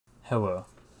Hello.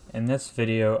 In this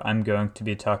video, I'm going to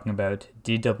be talking about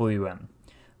DWM,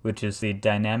 which is the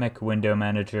Dynamic Window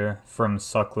Manager from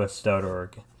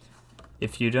sucklist.org.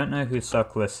 If you don't know who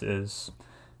Sucklist is,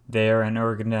 they are an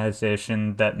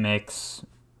organization that makes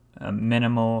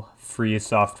minimal free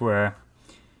software.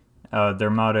 Their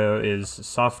motto is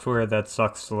software that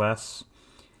sucks less.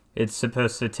 It's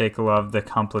supposed to take a lot of the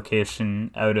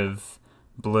complication out of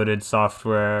bloated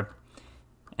software,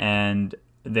 and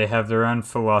they have their own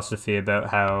philosophy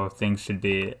about how things should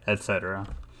be, etc.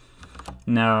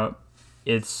 Now,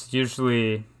 it's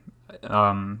usually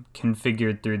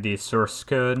configured through the source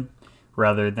code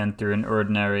rather than through an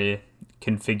ordinary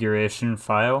configuration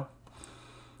file.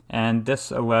 And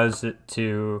this allows it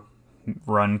to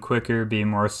run quicker, be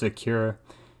more secure,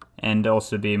 and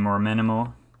also be more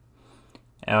minimal.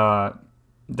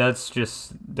 That's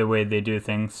just the way they do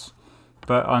things.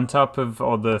 But on top of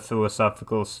all the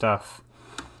philosophical stuff,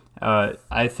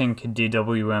 I think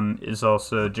DWM is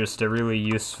also just a really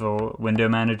useful window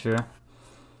manager.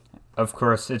 Of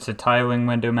course, it's a tiling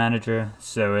window manager,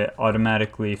 so it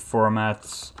automatically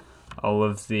formats all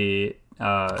of the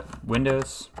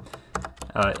windows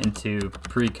into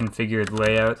pre-configured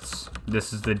layouts.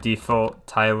 This is the default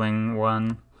tiling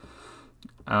one.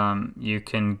 You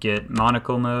can get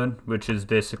monocle mode, which is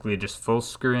basically just full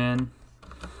screen.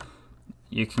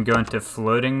 You can go into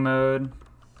floating mode.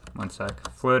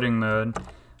 Floating mode,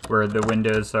 where the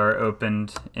windows are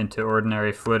opened into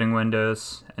ordinary floating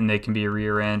windows, and they can be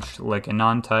rearranged like a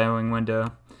non-tiling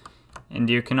window. And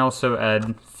you can also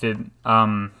add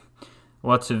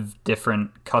lots of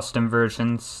different custom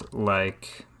versions,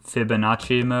 like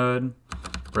Fibonacci mode,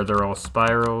 where they're all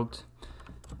spiraled.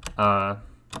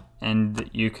 And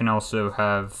you can also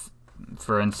have,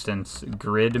 for instance,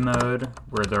 grid mode,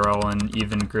 where they're all in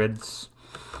even grids.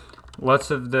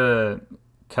 Lots of the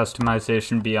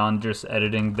customization beyond just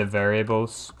editing the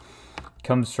variables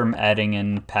comes from adding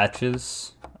in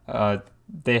patches.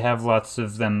 They have lots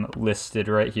of them listed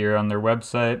right here on their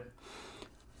website.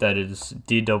 That is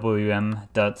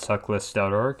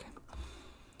dwm.sucklist.org.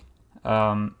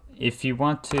 If you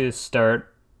want to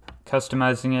start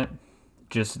customizing it,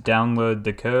 just download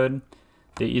the code.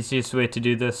 The easiest way to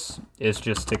do this is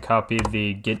just to copy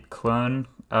the git clone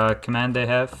command they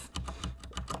have.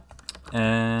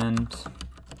 And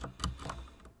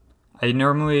I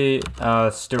normally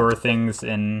store things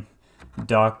in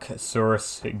doc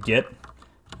source git,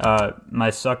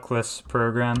 my sucklist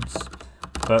programs,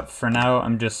 but for now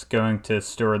I'm just going to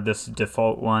store this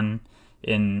default one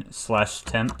in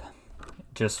 /temp,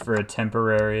 just for a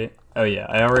temporary. Oh yeah,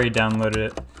 I already downloaded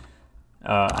it.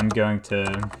 I'm going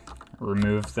to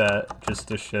remove that just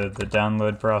to show the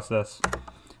download process.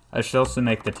 I should also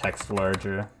make the text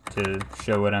larger to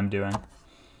show what I'm doing.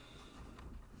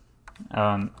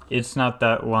 It's not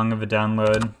that long of a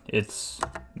download. It's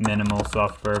minimal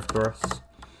software, of course.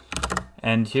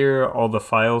 And here are all the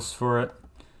files for it.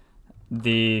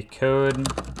 The code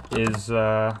is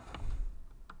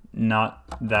not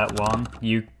that long.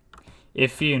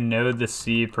 If you know the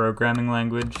C programming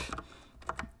language,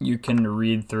 you can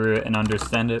read through it and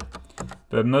understand it.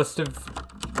 But most of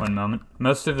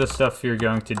the stuff you're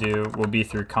going to do will be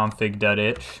through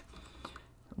config.h,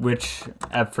 which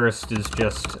at first is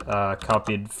just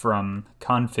copied from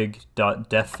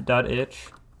config.def.h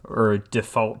or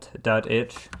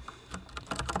default.h.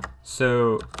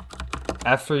 So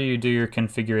after you do your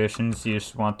configurations, you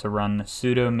just want to run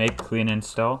sudo make clean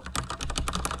install.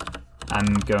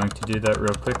 I'm going to do that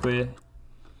real quickly,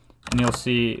 and you'll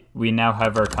see we now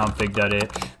have our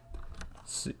config.h.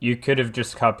 So you could have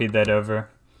just copied that over,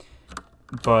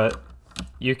 but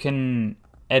you can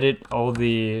edit all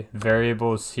the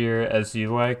variables here as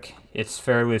you like. It's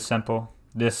fairly simple.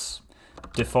 This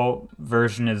default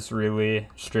version is really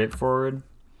straightforward.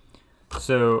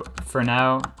 So for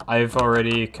now, I've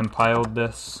already compiled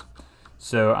this,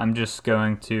 so I'm just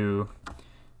going to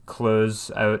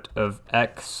close out of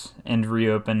X and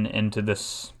reopen into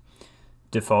this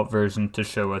default version to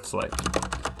show what it's like.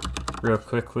 Real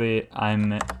quickly,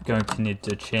 I'm going to need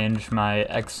to change my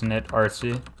xinit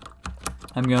RC.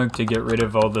 I'm going to get rid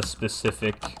of all the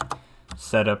specific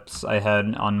setups I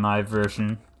had on my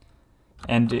version.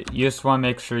 And you just want to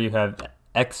make sure you have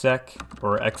esac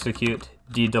or execute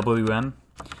DWM,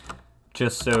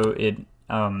 just so it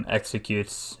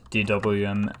executes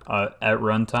DWM at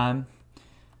runtime.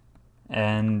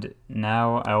 And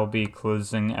now I'll be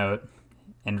closing out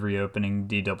and reopening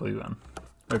DWM.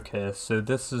 Okay, so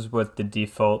this is what the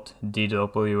default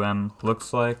DWM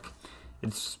looks like.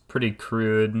 It's pretty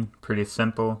crude, pretty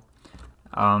simple,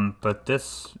 but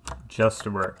this just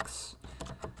works.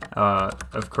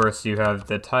 Of course, you have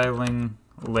the tiling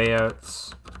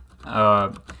layouts,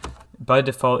 by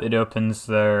default it opens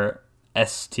their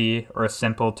ST or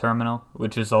simple terminal,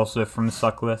 which is also from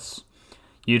Suckless.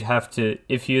 You'd have to,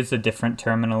 if you use a different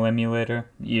terminal emulator,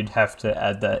 you'd have to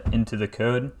add that into the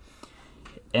code.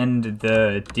 And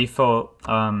the default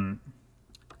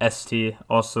ST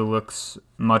also looks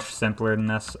much simpler than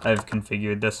this. I've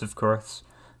configured this, of course,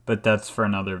 but that's for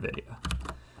another video.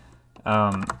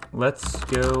 Let's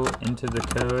go into the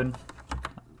code.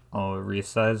 I'll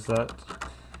resize that.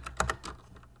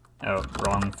 Oh,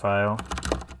 wrong file.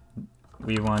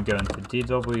 We want to go into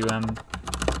DWM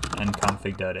and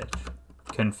config.h.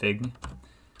 Config.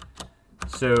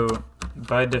 So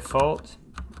by default,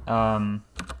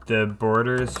 the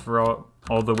borders for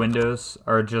all the windows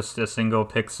are just a single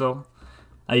pixel.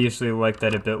 I usually like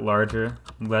that a bit larger.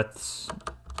 Let's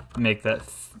make that,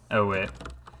 oh wait,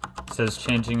 it says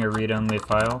changing a read-only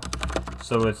file.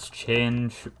 So let's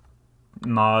change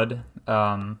mod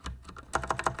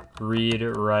read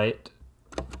write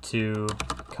to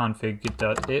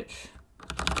config.h,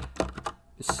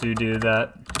 sudo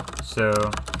that. So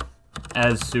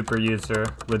as super user,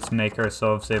 let's make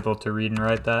ourselves able to read and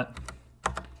write that.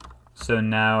 So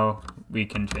now we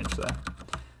can change that.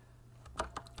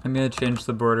 I'm going to change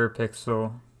the border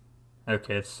pixel.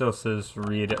 Okay, it still says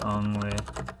read only.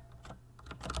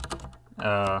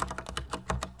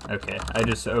 Okay, I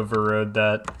just overrode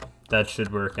that. That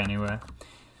should work anyway.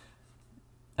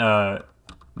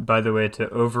 By the way, to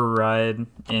override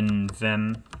in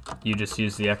Vim, you just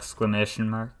use the exclamation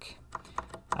mark.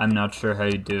 I'm not sure how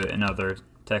you do it in other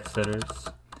text editors.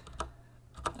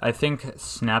 I think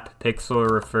snap pixel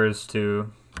refers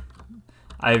to,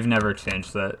 I've never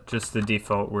changed that, just the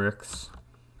default works.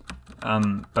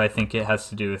 But I think it has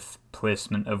to do with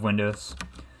placement of windows.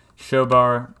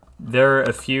 Showbar, there are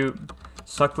a few,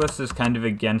 Suckless is kind of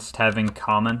against having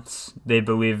comments. They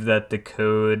believe that the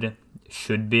code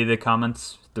should be the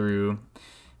comments through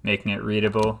making it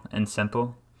readable and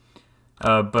simple.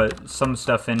 But some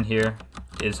stuff in here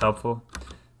is helpful.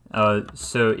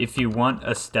 So if you want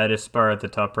a status bar at the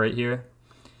top right here,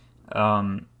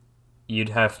 you'd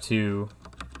have to,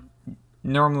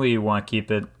 normally you want to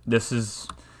keep it, this is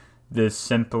the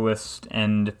simplest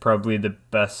and probably the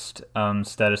best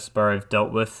status bar I've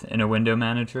dealt with in a window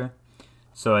manager.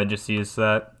 So I just use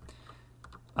that.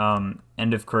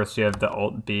 And of course you have the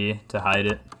Alt-B to hide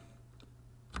it.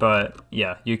 But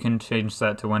yeah, you can change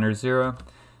that to 1 or 0.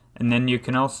 And then you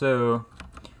can also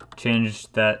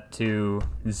change that to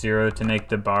 0 to make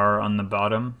the bar on the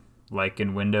bottom, like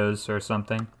in Windows or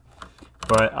something.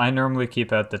 But I normally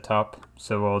keep it at the top,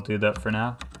 so I'll do that for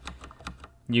now.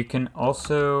 You can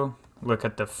also look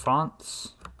at the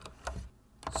fonts.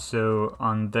 So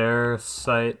on their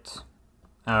site,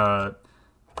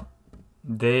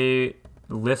 they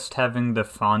list having the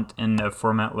font in a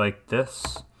format like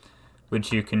this,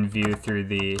 which you can view through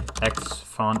the X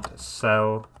font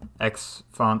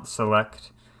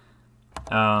select.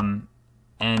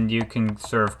 And you can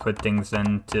sort of put things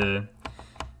in to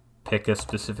pick a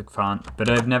specific font, but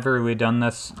I've never really done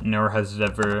this, nor has it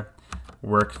ever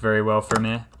worked very well for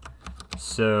me.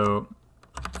 So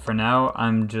for now,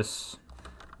 I'm just,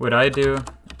 what I do,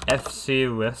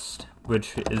 FC list,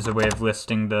 which is a way of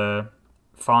listing the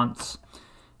fonts,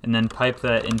 and then pipe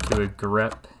that into a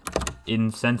grep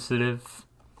insensitive.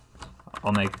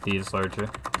 I'll make these larger.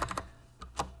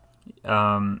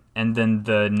 And then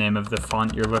the name of the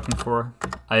font you're looking for.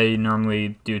 I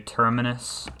normally do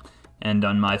Terminus, and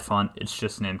on my font it's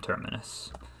just named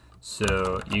Terminus.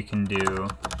 So you can do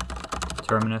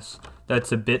Terminus.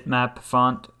 That's a bitmap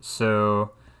font,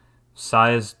 so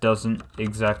size doesn't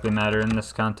exactly matter in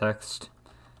this context.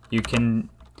 You can,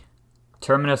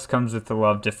 Terminus comes with a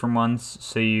lot of different ones,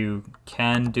 so you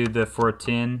can do the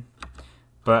 14,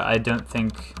 but I don't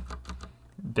think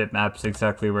bitmaps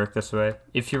exactly work this way.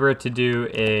 If you were to do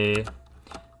a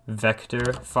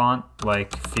vector font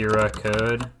like Fira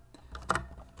Code,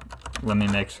 let me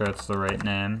make sure it's the right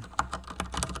name.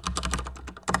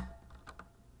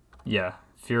 Yeah,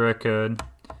 Fira Code.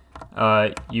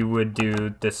 You would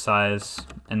do the size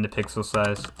and the pixel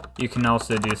size. You can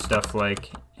also do stuff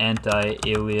like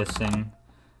anti-aliasing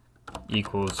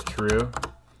equals true,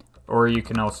 or you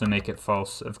can also make it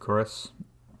false, of course.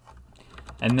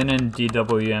 And then in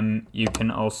DWM, you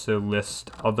can also list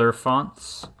other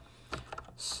fonts.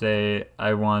 Say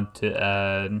I want to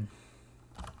add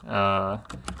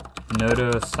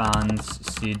Nodo Sans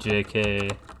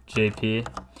CJK JP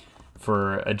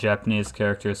for a Japanese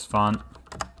character's font.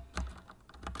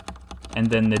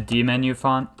 And then the D menu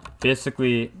font.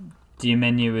 Basically, D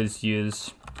menu is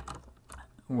used,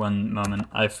 one moment,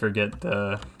 I forget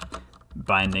the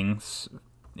bindings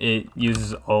it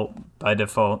uses Alt by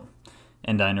default,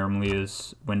 and I normally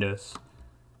use Windows.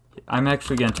 I'm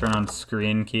actually going to turn on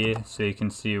screen key so you can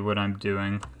see what I'm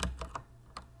doing.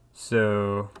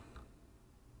 So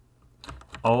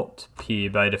Alt P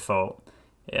by default,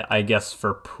 I guess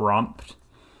for prompt.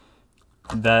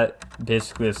 That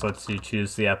basically just lets you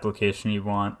choose the application you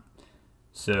want.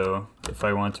 So if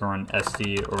I want to run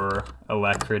SD or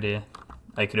Alacrity,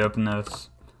 I could open those.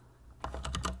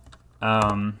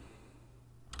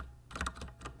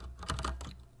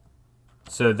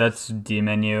 So that's D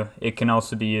menu. It can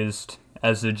also be used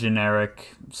as a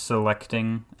generic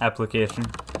selecting application.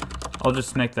 I'll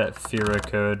just make that Fira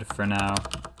code for now.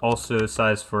 Also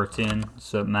size 14,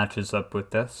 so it matches up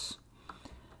with this.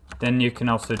 Then you can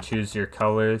also choose your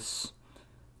colors.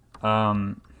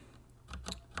 The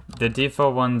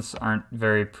default ones aren't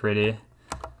very pretty.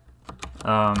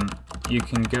 You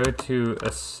can go to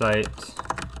a site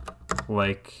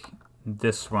like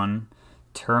this one,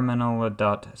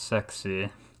 terminal.sexy,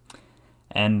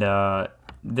 and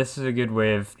this is a good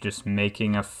way of just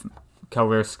making a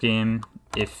color scheme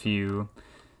if you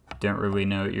don't really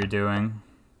know what you're doing.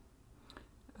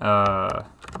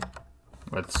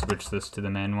 Let's switch this to the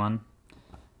main one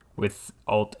with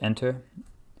Alt-Enter.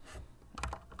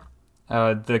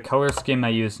 The color scheme I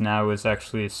use now is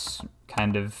actually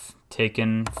kind of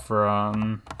taken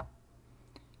from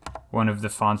one of the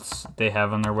fonts they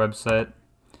have on their website,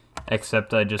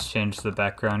 except I just changed the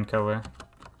background color.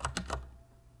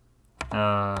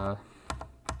 Yeah,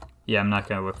 I'm not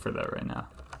going to look for that right now.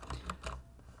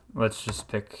 Let's just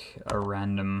pick a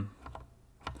random...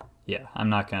 Yeah, I'm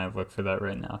not going to look for that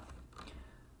right now.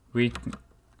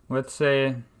 Let's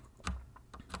say...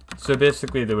 So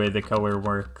basically the way the color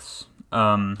works,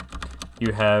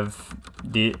 you have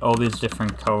all these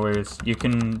different colors. You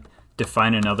can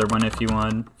define another one if you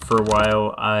want. For a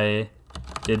while I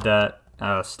did that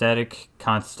static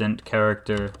constant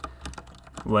character,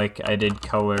 like I did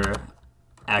color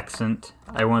accent.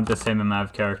 I want the same amount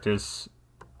of characters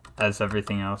as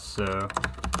everything else, so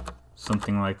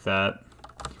something like that.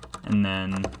 And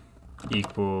then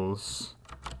equals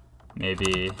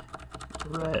maybe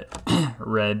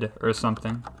red or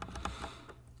something.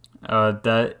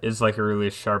 That is like a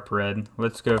really sharp red.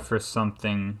 Let's go for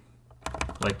something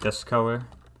like this color.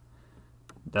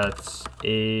 That's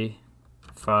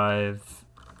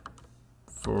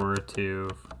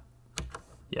A542.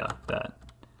 Yeah, that.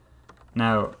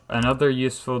 Now, another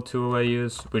useful tool I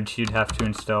use, which you'd have to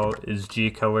install, is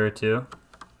gcolor 2.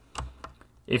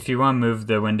 If you want to move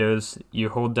the windows, you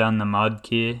hold down the mod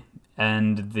key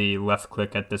and the left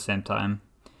click at the same time,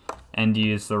 and you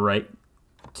use the right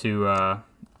to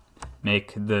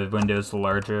make the windows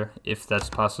larger if that's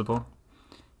possible.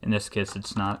 In this case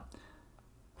it's not.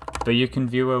 But you can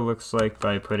view what it looks like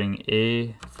by putting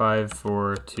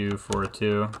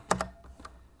A54242.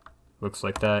 Looks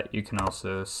like that. You can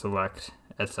also select,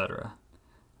 etc.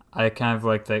 I kind of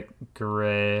like that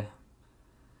gray.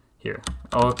 Here,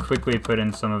 I'll quickly put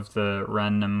in some of the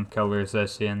random colors I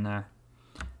see in there.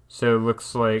 So it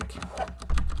looks like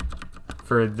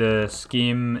for the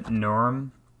scheme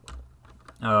norm,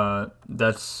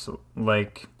 that's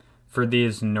like for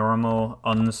these normal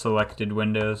unselected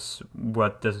windows,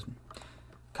 what the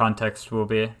context will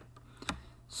be.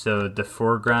 So the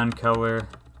foreground color,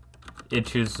 it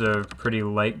chooses a pretty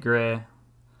light gray.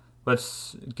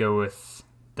 Let's go with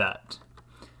that.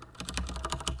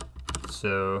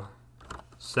 So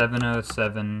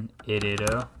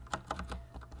 707.880.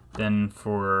 Then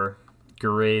for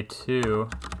gray 2,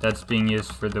 that's being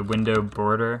used for the window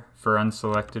border for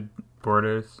unselected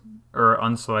borders or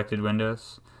unselected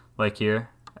windows, like here.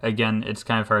 Again, it's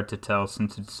kind of hard to tell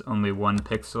since it's only 1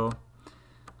 pixel.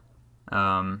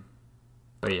 But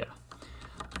yeah.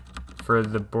 For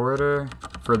the border,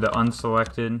 for the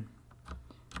unselected,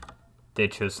 they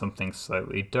chose something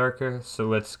slightly darker, so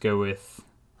let's go with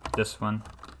this one.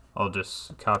 I'll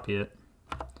just copy it.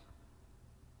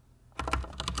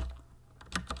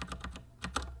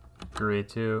 Gray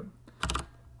 2.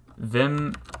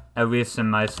 Vim, at least in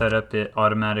my setup, it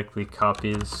automatically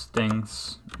copies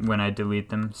things when I delete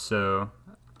them, so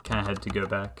kind of had to go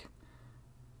back.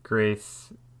 Gray,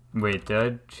 wait, did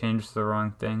I change the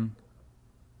wrong thing?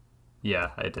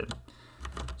 Yeah, I did.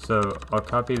 So I'll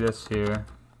copy this here.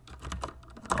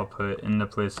 I'll put in the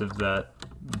place of that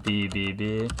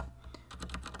BBB.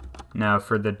 Now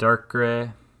for the dark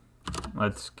gray,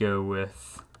 let's go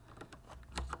with,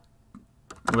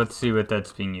 let's see what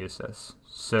that's being used as.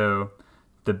 So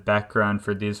the background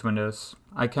for these windows,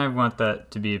 I kind of want that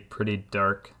to be pretty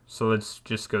dark, so let's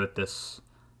just go with this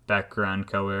background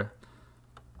color.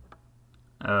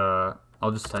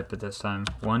 I'll just type it this time,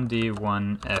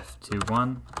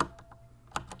 1D1F21.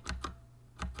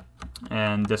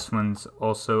 And this one's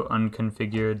also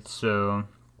unconfigured, so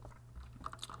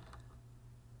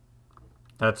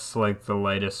that's like the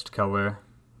lightest color,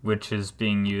 which is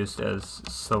being used as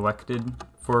selected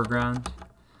foreground.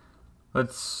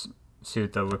 Let's see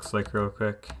what that looks like real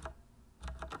quick.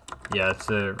 Yeah, it's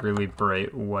a really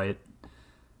bright white.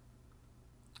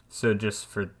 So just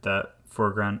for that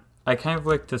foreground, I kind of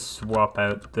like to swap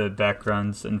out the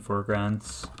backgrounds and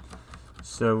foregrounds.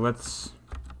 So let's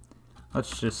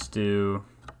just do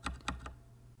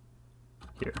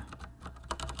here.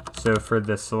 So for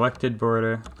the selected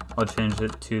border, I'll change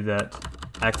it to that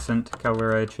accent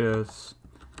color I chose.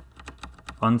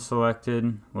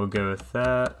 Unselected, we'll go with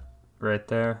that right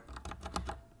there.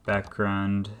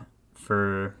 Background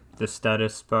for the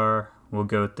status bar, we'll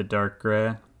go with the dark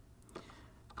gray.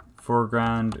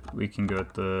 Foreground, we can go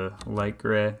with the light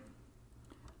gray.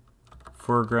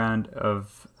 Foreground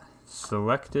of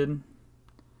selected,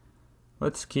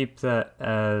 let's keep that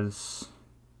as,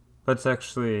 let's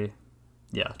actually,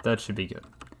 yeah, that should be good.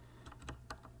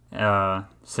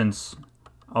 Since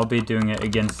I'll be doing it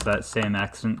against that same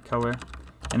accent color.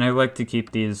 And I like to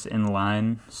keep these in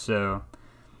line, so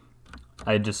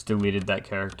I just deleted that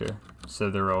character, so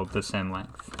they're all the same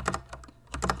length.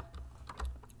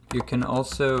 You can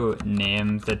also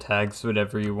name the tags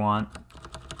whatever you want.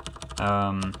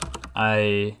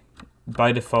 By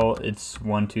default, it's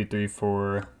 1, 2, 3,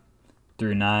 4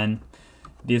 through 9.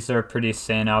 These are pretty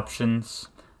sane options.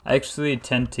 I actually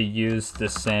tend to use the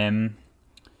same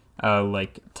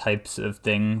like types of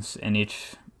things in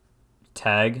each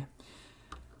tag.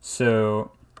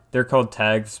 So they're called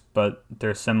tags, but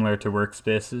they're similar to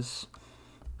workspaces.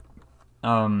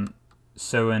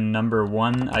 So in number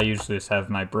 1, I usually just have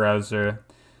my browser.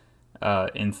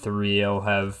 In 3, I'll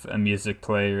have a music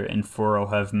player. In 4, I'll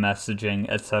have messaging,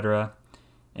 etc.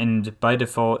 And by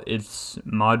default, it's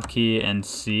mod key and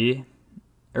C.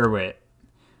 Or wait.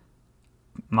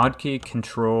 Mod key,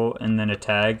 control, and then a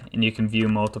tag, and you can view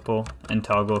multiple and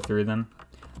toggle through them.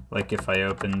 Like if I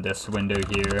open this window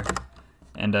here,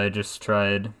 and I just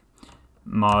tried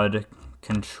mod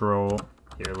control,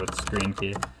 here, let's screen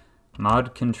key,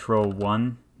 mod control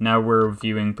 1. Now we're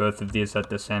viewing both of these at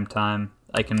the same time.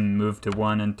 I can move to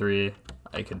 1 and 3,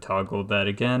 I can toggle that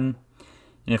again.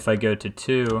 And if I go to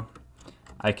 2,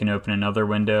 I can open another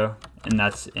window, and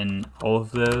that's in all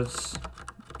of those.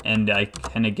 And I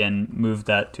can again move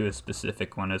that to a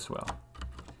specific one as well.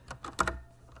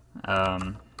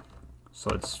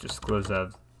 So let's just close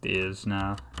out these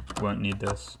now. Won't need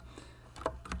this.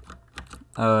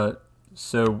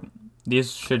 So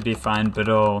these should be fine, but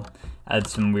I'll add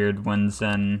some weird ones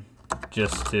in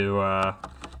just to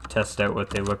test out what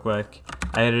they look like.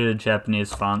 I added a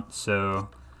Japanese font, so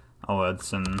I'll add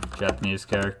some Japanese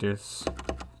characters.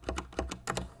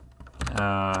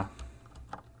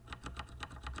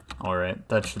 Alright,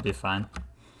 that should be fine.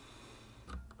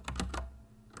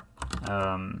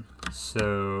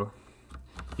 So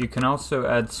you can also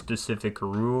add specific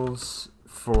rules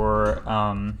for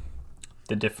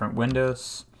the different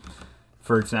windows.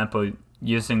 For example,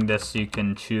 using this you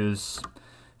can choose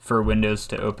for windows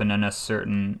to open in a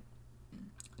certain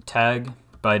tag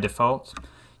by default.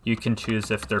 You can choose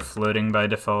if they're floating by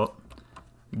default.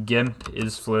 GIMP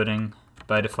is floating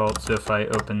by default, so if I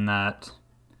open that,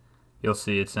 you'll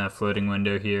see it's in a floating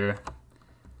window here,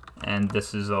 and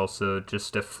this is also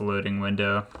just a floating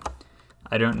window.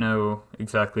 I don't know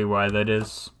exactly why that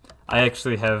is. I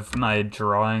actually have my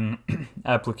drawing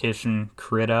application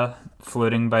Krita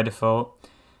floating by default,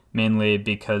 mainly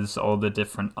because all the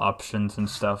different options and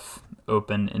stuff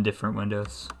open in different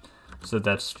windows. So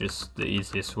that's just the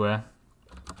easiest way.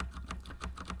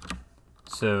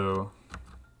 So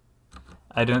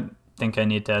I don't think I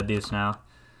need to add these now.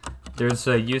 There's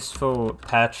a useful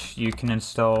patch you can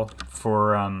install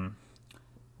for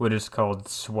what is called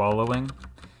swallowing.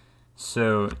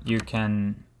 So you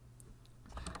can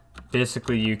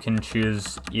basically you can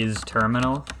choose is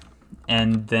terminal,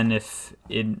 and then if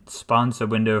it spawns a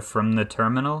window from the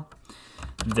terminal,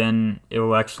 then it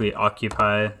will actually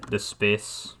occupy the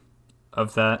space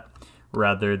of that,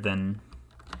 rather than,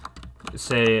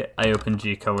 say I open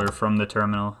gcolor from the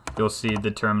terminal, you'll see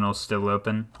the terminal still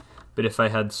open. But if I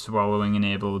had swallowing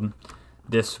enabled,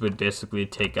 this would basically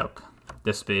take up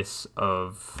the space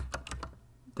of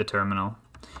the terminal.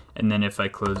 And then if I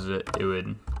close it, it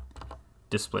would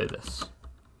display this.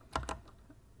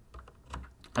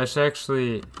 I'm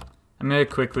going to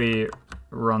quickly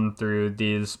run through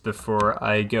these before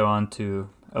I go on to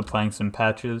applying some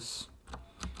patches.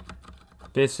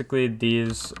 Basically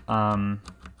these,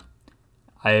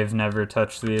 I've never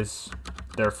touched these.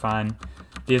 They're fine.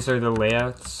 These are the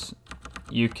layouts.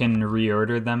 You can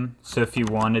reorder them. So if you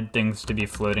wanted things to be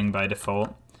floating by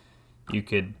default, you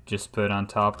could just put it on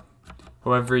top.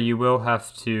 However, you will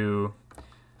have to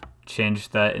change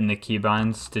that in the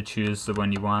keybinds to choose the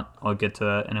one you want. I'll get to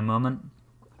that in a moment.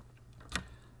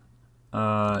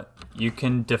 You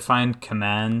can define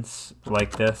commands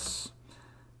like this.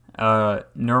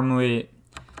 Normally,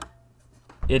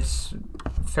 it's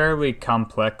fairly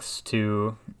complex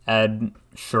to add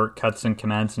shortcuts and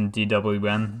commands in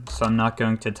DWM, so I'm not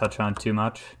going to touch on too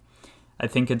much. I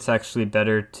think it's actually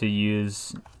better to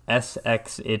use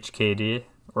SXHKD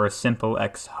or a simple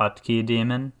X hotkey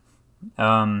daemon.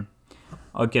 I'll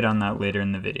get on that later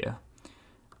in the video.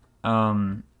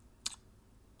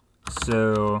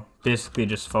 So basically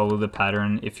just follow the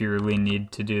pattern if you really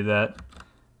need to do that,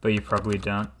 but you probably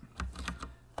don't.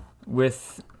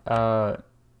 With the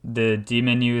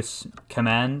dmenus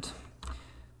command,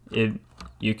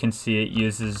 you can see it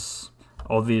uses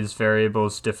all these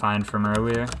variables defined from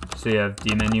earlier. So you have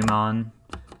dmenumon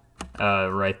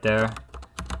right there,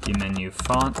 dmenu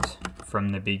font from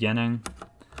the beginning,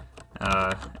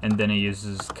 and then it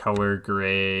uses color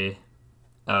gray,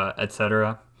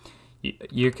 etc.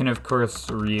 You can of course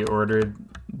reorder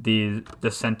the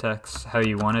syntax how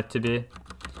you want it to be,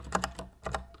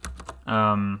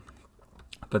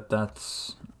 but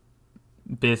that's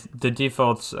the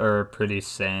defaults are pretty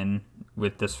sane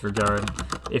with this regard.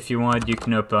 If you want, you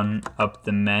can open up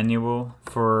the manual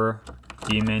for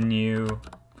dmenu.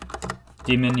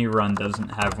 Dmenu run doesn't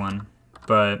have one,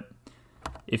 but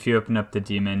if you open up the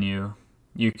dmenu,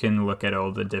 you can look at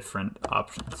all the different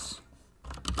options.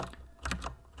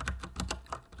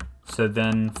 So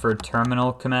then for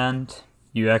terminal command,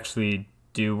 you actually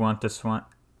do want this one.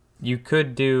 You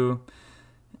could do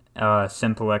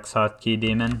simple X hotkey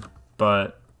daemon,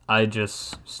 but I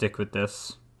just stick with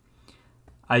this.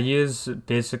 I use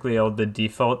basically all the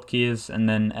default keys and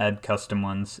then add custom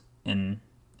ones in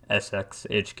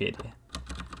SXHKD.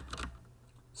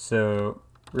 So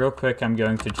real quick, I'm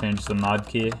going to change the mod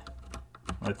key.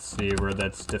 Let's see where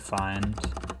that's defined.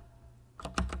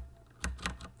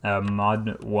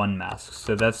 Mod 1 mask,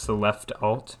 so that's the left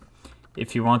alt.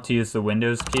 If you want to use the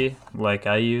Windows key, like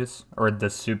I use, or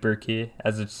the super key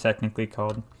as it's technically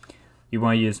called, you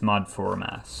want to use mod 4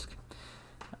 mask.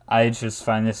 I just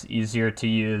find this easier to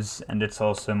use, and it's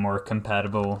also more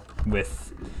compatible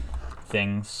with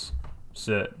things.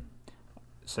 So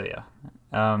yeah.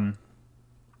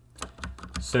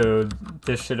 So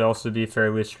this should also be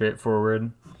fairly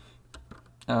straightforward.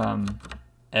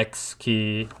 X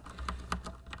key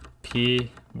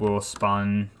P will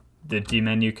spawn the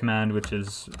dmenu command, which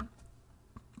is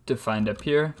defined up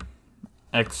here.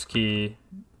 X key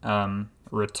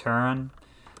return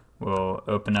will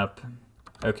open up,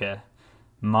 okay,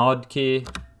 mod key,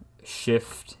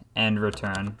 shift, and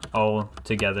return all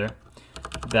together.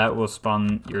 That will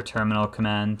spawn your terminal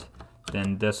command.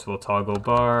 Then this will toggle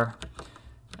bar.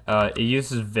 It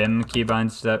uses Vim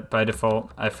keybinds by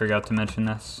default. I forgot to mention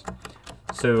this.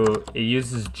 So it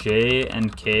uses J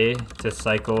and K to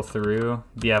cycle through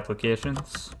the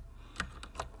applications.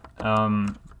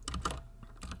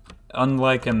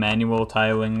 Unlike a manual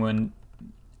tiling window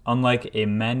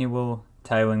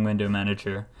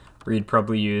manager, where you'd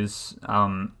probably use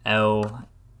L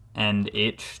and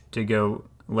H to go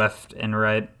left and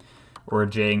right, or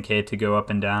J and K to go up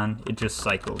and down, it just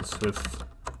cycles with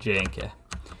J and K.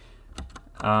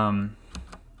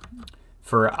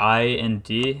 For I and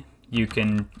D, you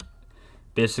can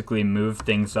basically move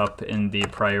things up in the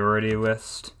priority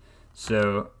list.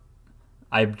 So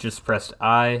I just pressed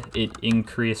I, it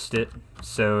increased it,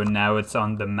 so now it's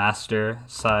on the master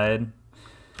side.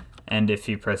 And if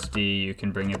you press D, you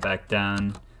can bring it back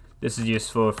down. This is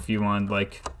useful if you want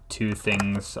like 2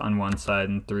 things on one side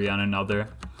and 3 on another.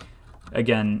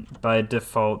 Again, by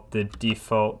default, the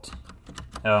default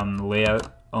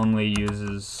layout only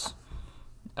uses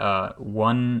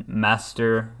one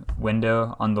master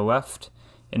window on the left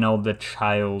and all the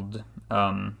child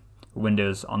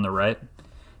windows on the right.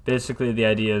 Basically, the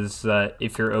idea is that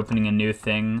if you're opening a new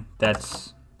thing,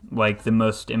 that's like the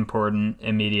most important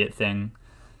immediate thing,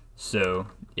 so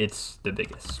it's the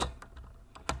biggest.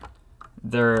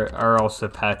 There are also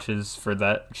patches for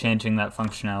that, changing that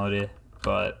functionality,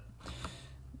 but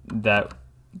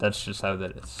that's just how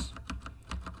that is.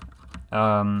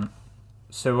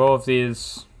 So all of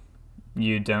these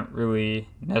you don't really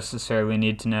necessarily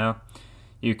need to know.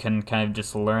 You can kind of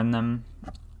just learn them.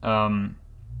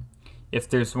 If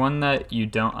there's one that you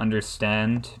don't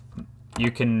understand,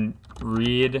 you can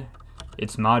read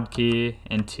its mod key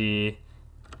and T.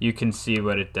 You can see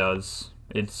what it does.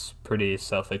 It's pretty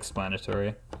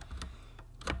self-explanatory.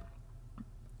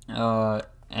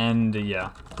 And yeah,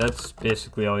 that's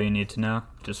basically all you need to know.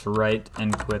 Just write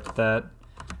and quit that.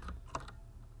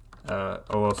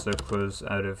 I'll also close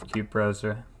out of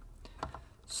QBrowser.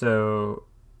 So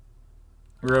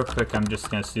real quick, I'm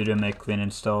just going to sudo make clean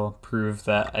install, prove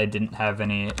that I didn't have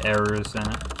any errors in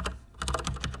it.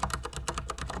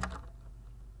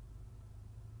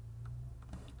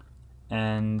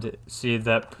 And see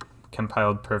that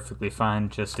compiled perfectly fine,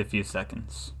 just a few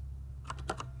seconds.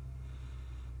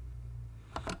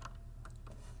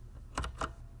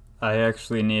 I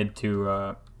actually need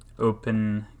to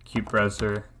open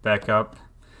KeyPress back up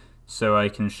so I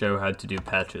can show how to do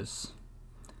patches.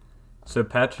 So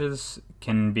patches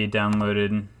can be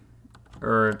downloaded,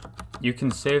 or you can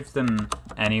save them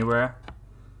anywhere.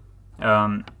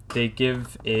 They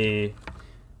give a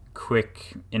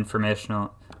quick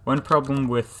informational. One problem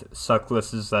with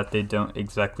suckless is that they don't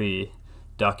exactly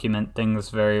document things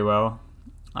very well.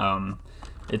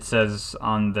 It says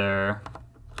on their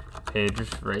page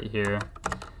right here,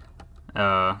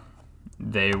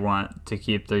 they want to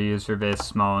keep their user base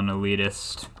small and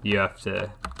elitist. You have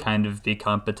to kind of be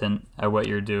competent at what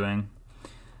you're doing.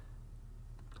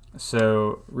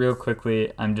 So real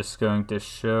quickly, I'm just going to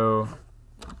show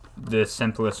the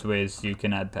simplest ways you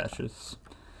can add patches.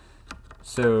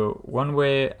 So one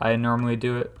way I normally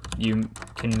do it, you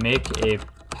can make a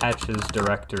patches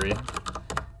directory,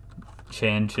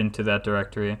 change into that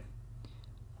directory.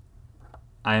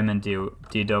 I am in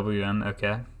DWM,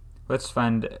 okay. Let's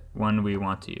find one we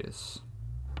want to use.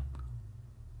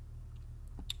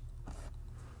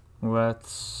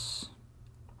 Let's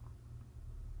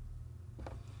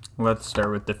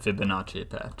start with the Fibonacci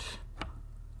patch.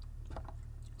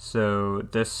 So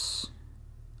this,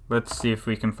 let's see if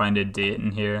we can find a date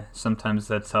in here. Sometimes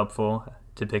that's helpful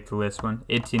to pick the latest one.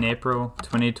 18 April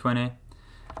 2020.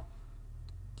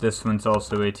 This one's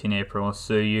also 18 April,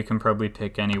 so you can probably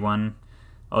pick any one.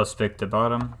 I'll just pick the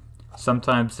bottom.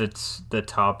 Sometimes it's the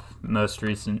top, most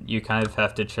recent. You kind of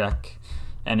have to check,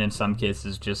 and in some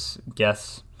cases just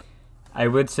guess. I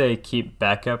would say keep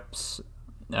backups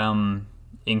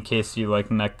in case you like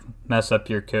mess up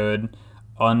your code.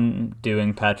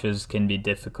 Undoing patches can be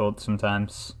difficult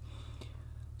sometimes.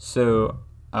 So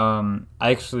I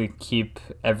actually keep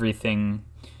everything.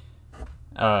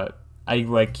 I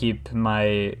like keep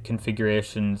my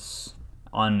configurations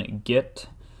on Git,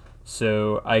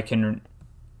 so I can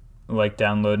like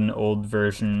download an old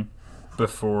version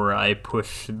before I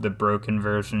push the broken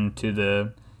version to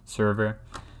the server.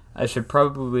 I should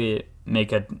probably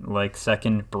make a like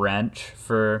second branch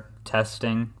for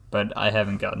testing, but I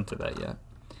haven't gotten to that yet.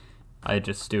 I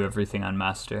just do everything on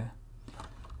master.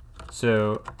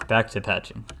 So back to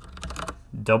patching.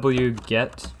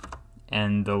 wget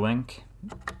and the link.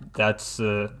 That's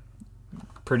a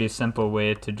pretty simple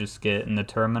way to just get in the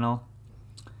terminal.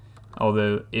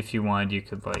 Although if you wanted, you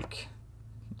could like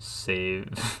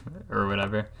save or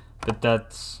whatever, but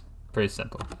that's pretty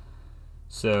simple.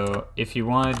 So if you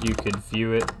wanted, you could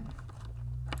view it.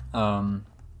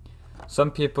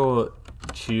 Some people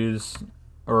choose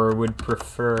or would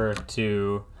prefer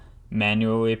to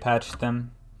manually patch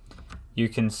them. You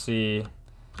can see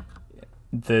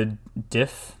the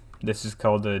diff. This is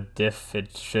called a diff.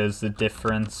 It shows the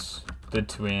difference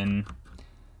between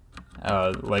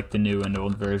like the new and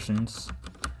old versions.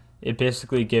 It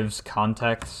basically gives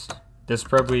context. This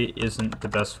probably isn't the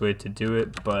best way to do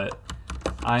it, but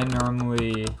I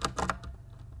normally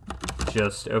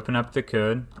just open up the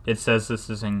code. It says this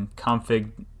is in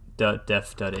config.def.h.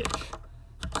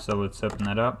 So let's open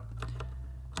that up.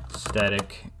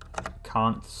 Static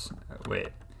const,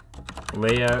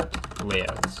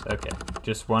 layouts. Okay,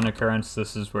 just one occurrence.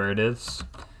 This is where it is.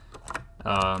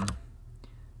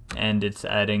 And it's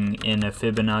adding in a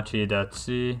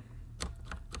Fibonacci.c.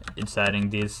 It's adding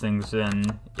these things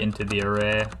into the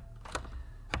array.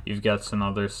 You've got some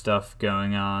other stuff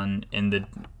going on in the,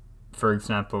 for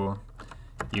example,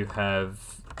 you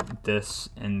have this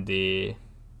in the,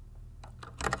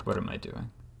 what am I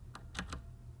doing?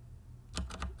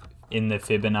 In the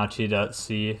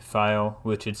Fibonacci.c file,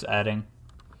 which it's adding.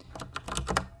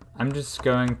 I'm just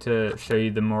going to show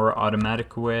you the more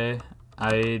automatic way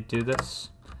I do this.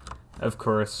 Of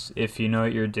course, if you know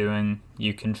what you're doing,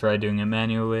 you can try doing it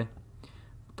manually.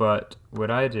 But what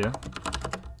I do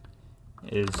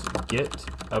is git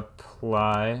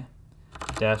apply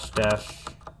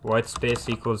 -- whitespace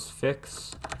equals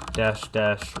fix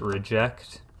 --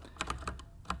 reject.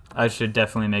 I should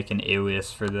definitely make an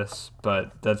alias for this,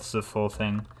 but that's the full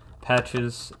thing.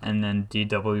 Patches and then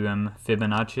DWM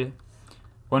Fibonacci.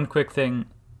 One quick thing,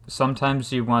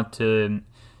 sometimes you want to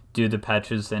do the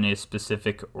patches in a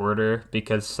specific order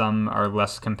because some are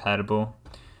less compatible,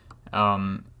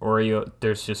 or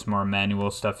there's just more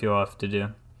manual stuff you'll have to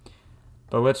do.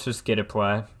 But let's just git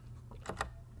apply,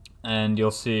 and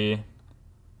you'll see,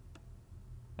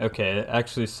 okay, it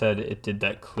actually said it did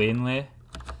that cleanly,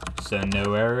 so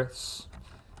no errors.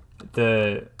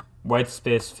 The white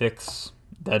space fix,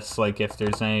 that's like if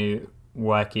there's any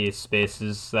wacky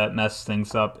spaces that mess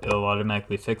things up, it'll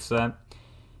automatically fix that.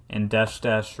 And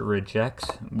 --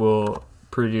 reject will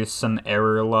produce some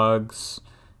error logs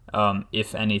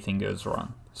if anything goes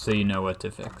wrong, so you know what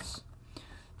to fix.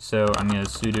 So I'm going to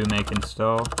sudo make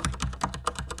install,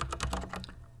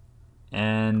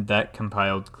 and that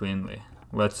compiled cleanly.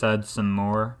 Let's add some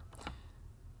more.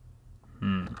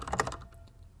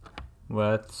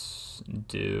 Let's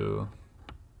do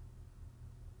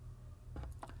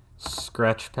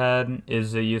Scratchpad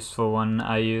is a useful one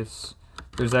I use.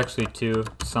 There's actually two.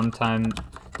 Sometimes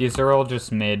these are all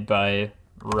just made by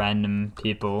random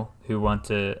people who want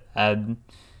to add,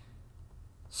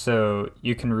 so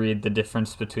you can read the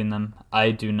difference between them.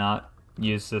 I do not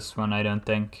use this one, I don't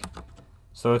think.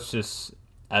 So let's just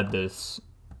add this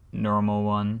normal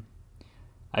one.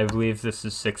 I believe this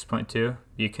is 6.2.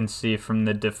 You can see from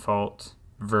the default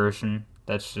version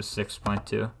that's just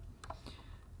 6.2.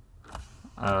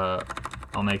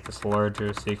 I'll make this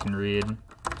larger so you can read.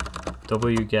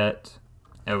 wget,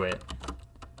 oh wait,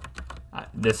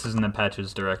 this is in the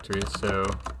patches directory, so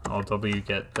I'll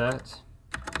wget that.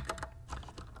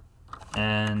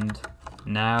 And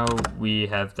now we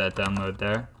have that download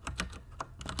there.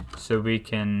 So we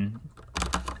can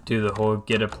do the whole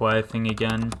git apply thing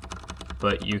again,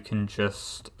 but you can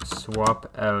just swap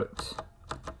out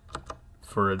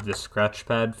for the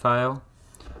Scratchpad file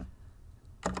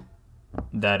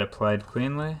that applied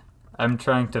cleanly. I'm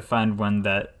trying to find one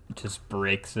that just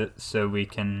breaks it so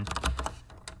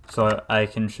I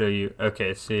can show you.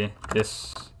 Okay, see,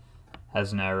 this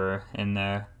has an error in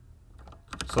there.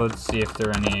 So let's see if there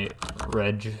are any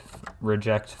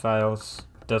reject files.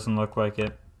 Doesn't look like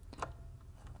it.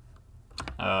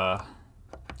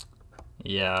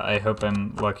 Yeah, I hope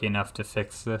I'm lucky enough to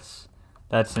fix this.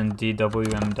 That's in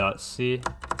dwm.c.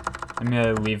 I'm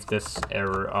gonna leave this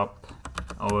error up.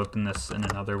 I'll open this in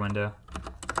another window.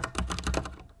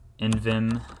 In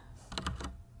Vim,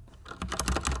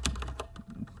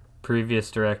 previous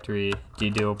directory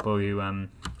dwm.c,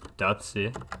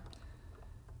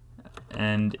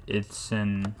 and it's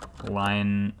in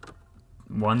line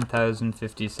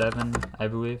 1057, I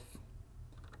believe.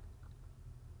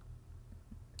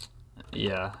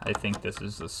 Yeah, I think this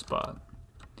is the spot.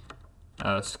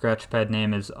 Scratchpad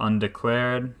name is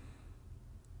undeclared.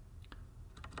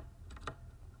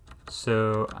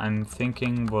 So I'm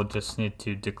thinking we'll just need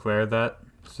to declare that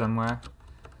somewhere.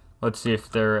 Let's see if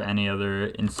there are any other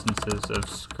instances of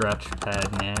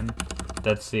Scratchpad name.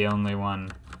 That's the only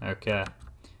one. Okay.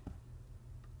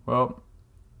 Well,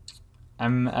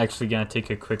 I'm actually going to take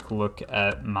a quick look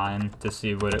at mine to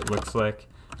see what it looks like.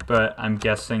 But I'm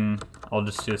guessing I'll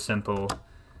just do a simple,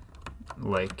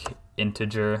 like,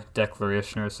 integer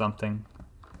declaration or something.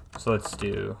 So let's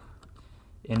do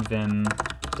invim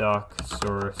doc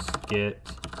source git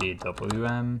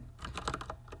dwm.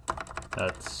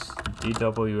 That's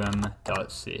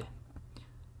dwm.c.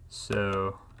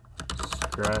 So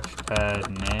Scratchpad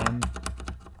name.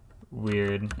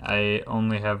 Weird. I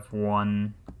only have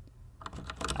one.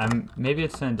 Maybe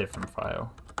it's in a different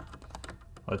file.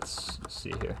 Let's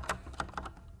see here.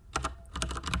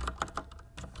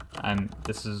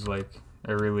 This is like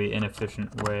a really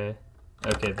inefficient way.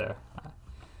 Okay, there.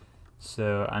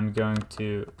 So I'm going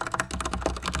to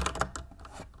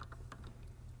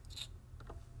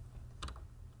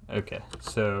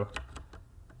so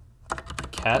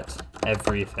cat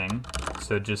everything.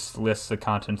 So just list the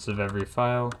contents of every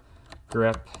file.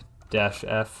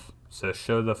 grep-f, so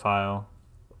show the file.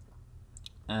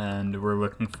 And we're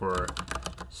looking for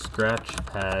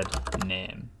Scratchpad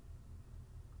name.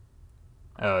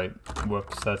 Oh,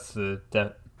 whoops, that's the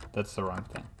wrong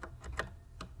thing.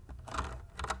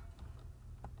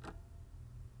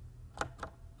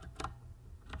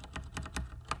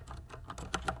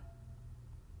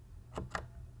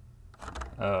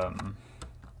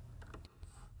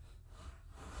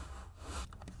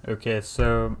 Okay,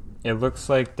 so it looks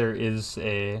like there is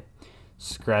a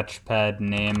Scratchpad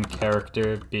name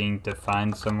character being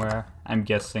defined somewhere. I'm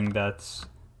guessing that's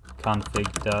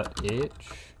config.h.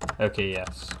 Okay,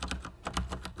 yes.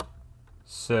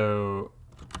 So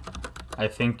I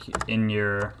think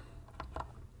you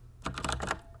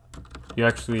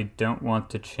actually don't want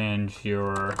to change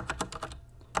your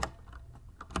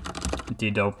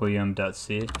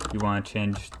dwm.c, you want to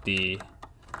change the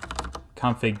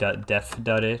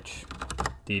config.def.h,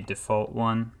 the default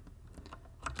one.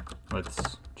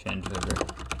 Let's change over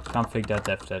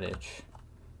config.def.h.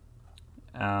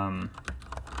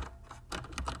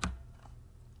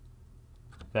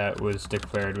 That was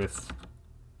declared with,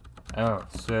 oh,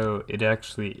 so it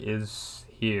actually is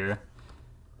here.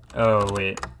 Oh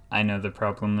wait, I know the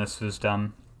problem. This was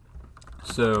dumb.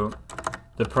 So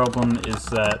the problem is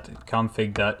that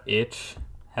config.h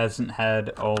hasn't had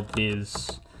all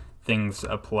these things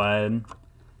applied.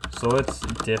 So let's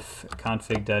diff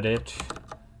config.h,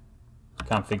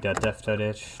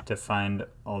 config.def.h to find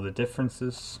all the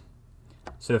differences.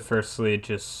 So firstly,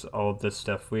 just all the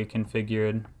stuff we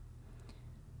configured.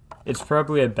 It's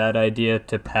probably a bad idea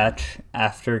to patch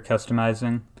after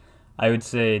customizing. I would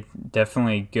say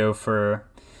definitely go for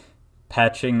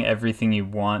patching everything you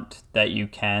want that you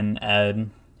can add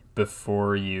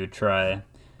before you try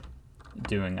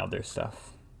doing other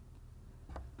stuff.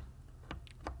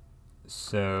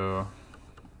 So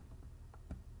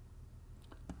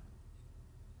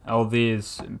all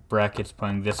these brackets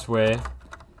pointing this way,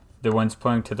 the ones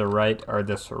pointing to the right are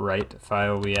this right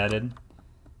file we added.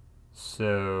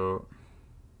 So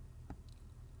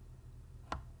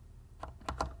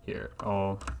here,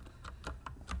 I'll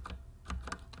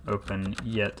open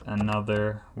yet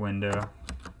another window.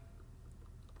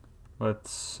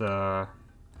 Let's, oh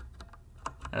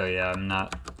yeah,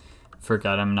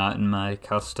 forgot I'm not in my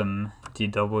custom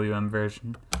DWM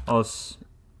version. I'll just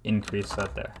increase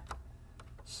that there.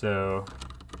 So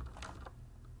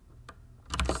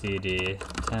cd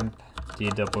temp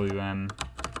DWM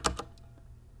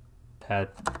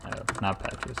not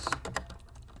patches,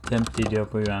 temp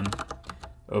DWM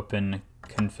open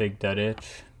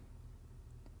config.h.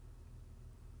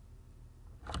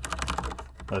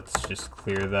 Let's just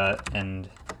clear that and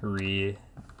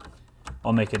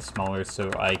I'll make it smaller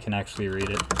so I can actually read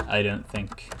it. I don't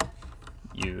think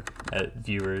you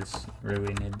viewers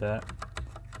really need that.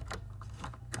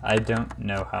 I don't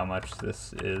know how much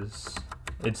this is.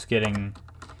 It's getting,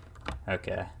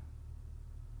 okay.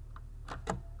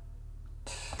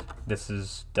 This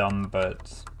is dumb,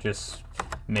 but just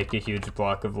make a huge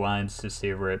block of lines to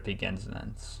see where it begins and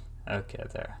ends. Okay,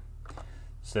 there.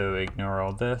 So ignore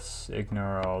all this,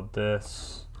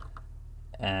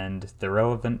 and the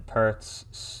relevant parts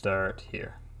start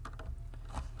here.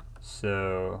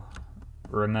 So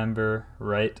remember,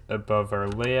 right above our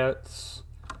layouts,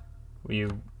 we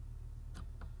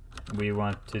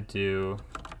want to do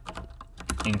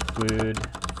include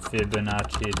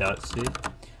Fibonacci.c.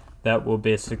 That will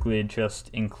basically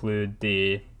just include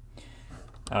the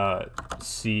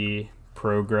C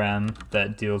program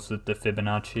that deals with the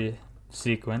Fibonacci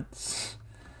sequence.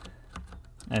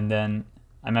 And then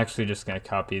I'm actually just going to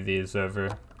copy these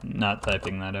over, not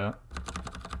typing that out.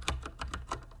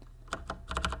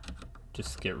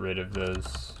 Just get rid of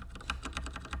those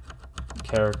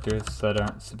characters that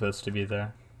aren't supposed to be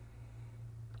there.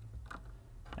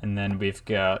 And then we've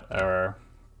got our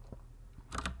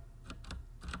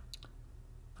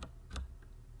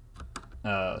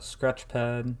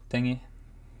scratchpad thingy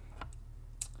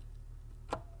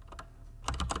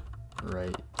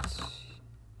right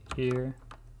here.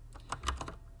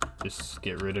 Just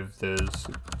get rid of those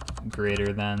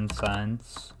greater than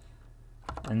signs,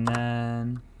 and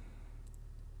then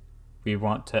we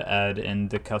want to add in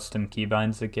the custom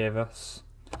keybinds it gave us.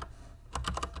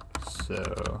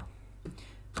 So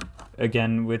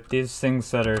again, with these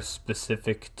things that are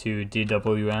specific to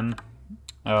DWM,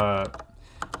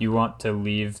 you want to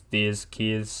leave these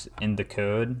keys in the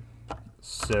code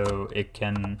so it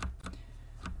can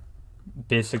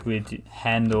basically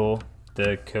handle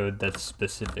the code that's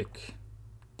specific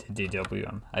to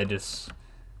DWM. I just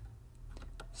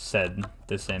said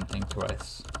the same thing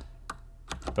twice,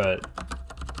 but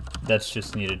that's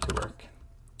just needed to work.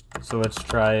 So let's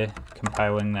try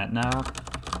compiling that now.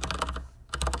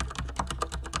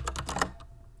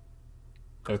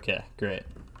 Okay, great.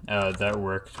 That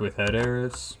worked without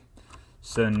errors.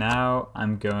 So now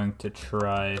I'm going to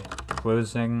try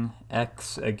closing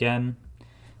X again,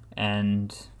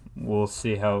 and we'll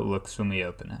see how it looks when we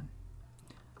open it.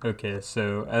 Okay,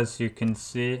 so as you can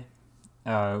see,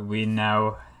 we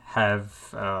now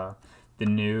have the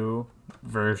new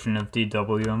version of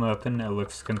DWM open. It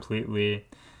looks completely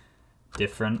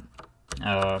different.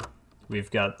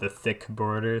 We've got the thick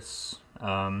borders,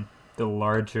 the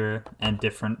larger and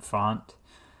different font.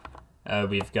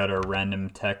 We've got our random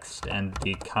text and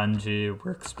the kanji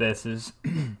workspaces.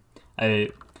 I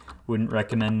wouldn't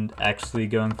recommend actually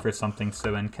going for something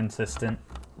so inconsistent,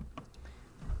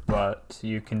 but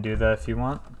you can do that if you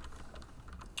want.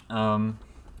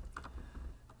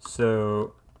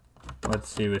 So let's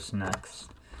see what's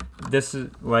next. This is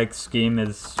like scheme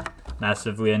is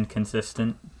massively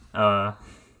inconsistent, but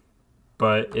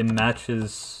it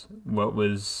matches what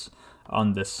was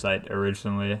on this site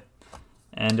originally,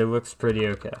 and it looks pretty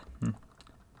okay.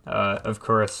 Of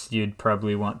course, you'd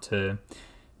probably want to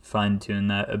fine-tune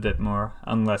that a bit more,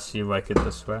 unless you like it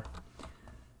this way.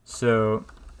 So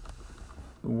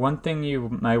one thing you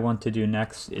might want to do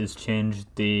next is change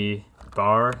the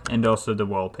bar and also the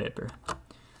wallpaper.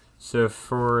 So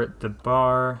for the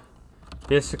bar,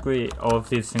 basically all of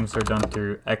these things are done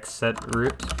through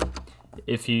xsetRoot.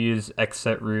 If you use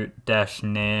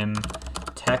xsetRoot-name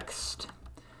text,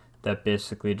 that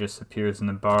basically just appears in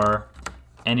the bar.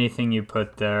 Anything you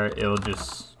put there, it'll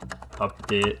just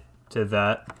update to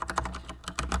that.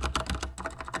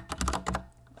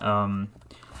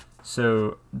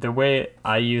 So the way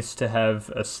I used to have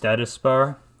a status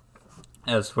bar,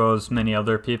 as well as many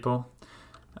other people,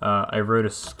 I wrote a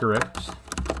script,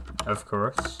 of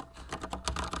course,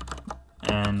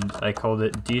 and I called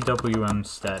it DWM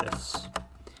status.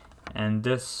 And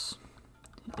this,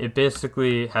 it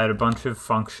basically had a bunch of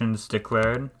functions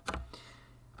declared,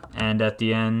 and at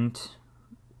the end,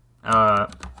 I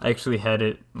actually had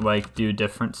it like do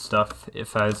different stuff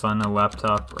if I was on a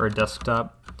laptop or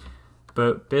desktop.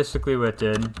 But basically what it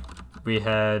did, we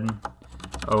had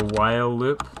a while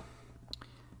loop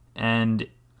and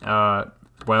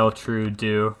while true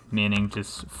do, meaning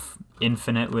just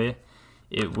infinitely,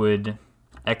 it would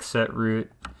xsetRoot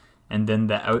and then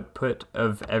the output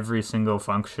of every single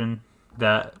function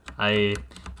that I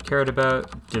cared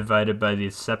about divided by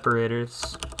these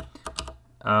separators.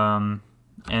 And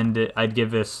I'd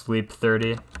give it sleep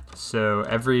 30, so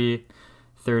every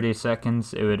 30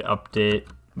 seconds it would update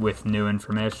with new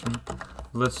information.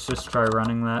 Let's just try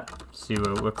running that, see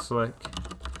what it looks like.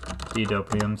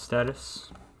 DWM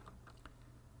status.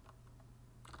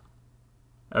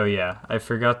 Oh yeah, I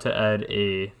forgot to add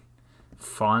a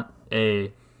font,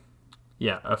 a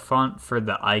font for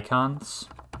the icons.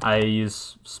 I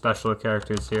use special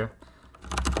characters here.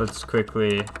 Let's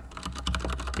quickly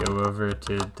go over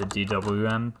to the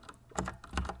DWM.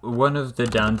 One of the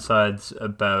downsides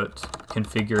about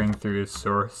configuring through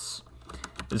source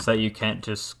is that you can't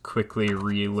just quickly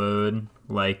reload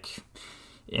like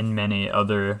in many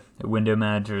other window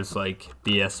managers like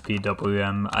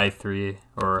BSPWM, i3,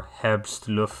 or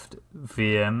Herbstluft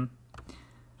VM.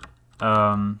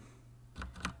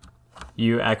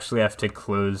 You actually have to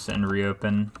close and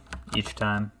reopen each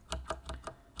time.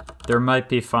 There might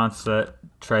be fonts that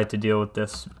try to deal with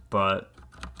this, but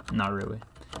not really.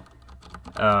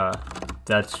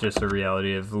 That's just a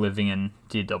reality of living in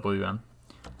DWM.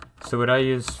 So what I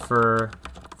use for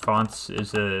fonts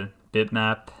is a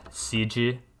bitmap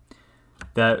CG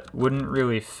that wouldn't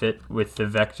really fit with the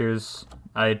vectors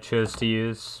I chose to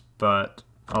use, but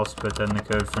I'll just put that in the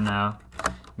code for now.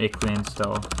 Make clean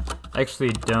install. I actually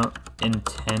don't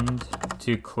intend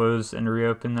to close and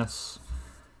reopen this,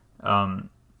 but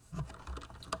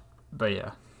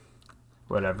yeah,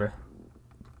 whatever.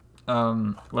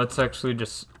 Let's actually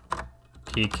just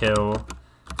pkill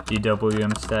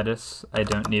DWM status. I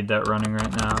don't need that running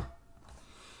right now.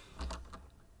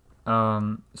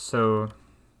 So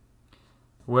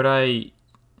what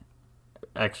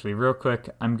actually, real quick,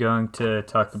 I'm going to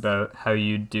talk about how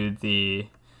you do the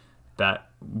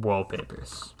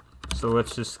wallpapers. So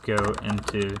let's just go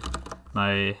into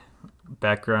my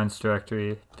backgrounds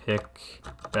directory, pick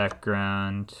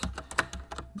background.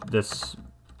 This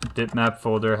bitmap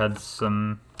folder had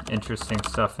some interesting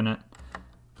stuff in it.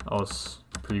 I'll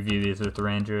preview these with the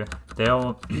Ranger. They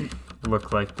all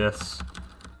look like this.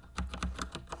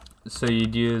 So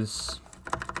you'd use,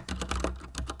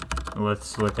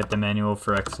 let's look at the manual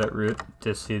for xsetRoot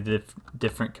to see the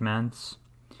different commands.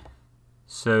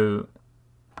 So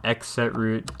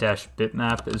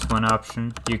xsetRoot-bitmap is one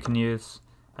option you can use.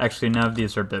 Actually, none of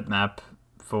these are bitmap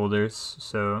folders,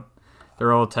 so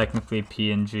they're all technically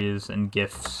PNGs and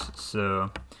GIFs,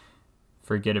 so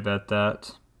forget about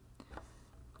that.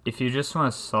 If you just want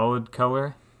a solid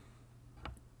color,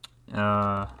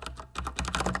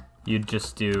 you'd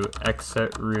just do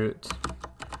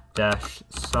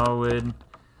xsetRoot-solid.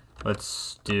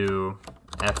 Let's do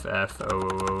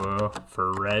FF000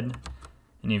 for red.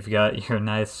 And you've got your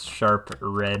nice sharp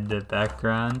red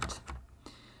background.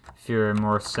 If you're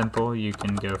more simple, you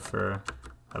can go for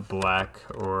a black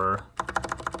or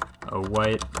a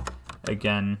white.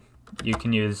 Again, you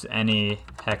can use any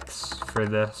hex for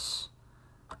this.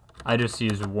 I just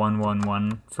use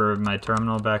 111 for my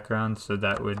terminal background, so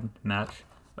that would match.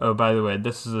 Oh, by the way,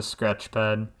 this is a scratch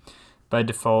pad, By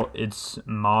default, it's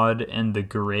mod and the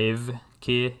grave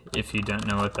key. If you don't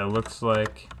know what that looks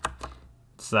like,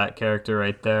 it's that character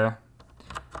right there.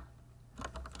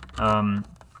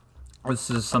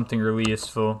 This is something really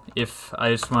useful. If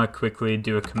I just want to quickly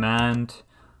do a command,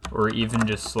 or even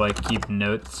just like keep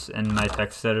notes in my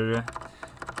text editor,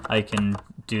 I can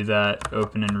do that,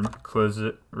 open and close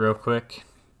it real quick.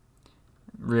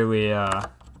 Really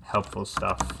helpful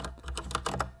stuff.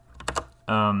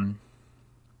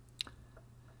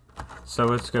 So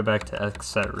let's go back to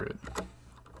xsetroot.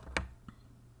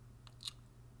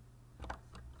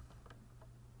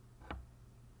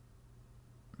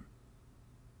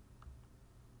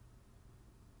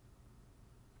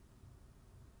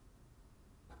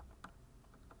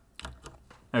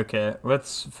 Okay,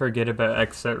 let's forget about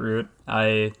xsetroot.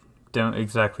 I don't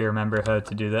exactly remember how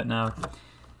to do that now.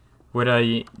 What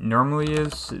I normally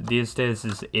use these days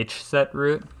is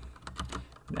hsetroot,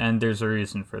 and there's a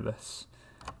reason for this.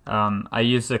 I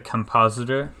use a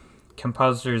compositor.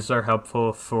 Compositors are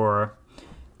helpful for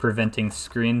preventing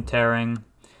screen tearing,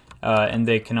 and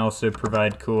they can also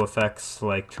provide cool effects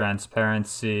like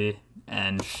transparency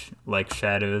and like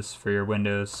shadows for your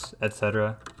windows,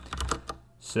 etc.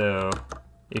 So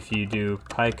if you do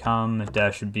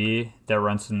pycom-b that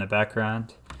runs in the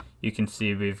background, you can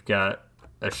see we've got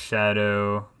a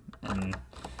shadow and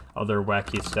other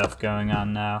wacky stuff going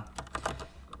on now.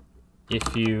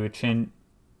 If you change,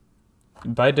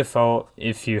 by default,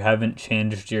 if you haven't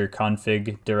changed your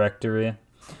config directory,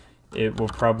 it will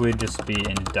probably just be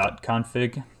in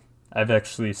 .config. I've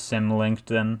actually symlinked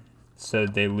them so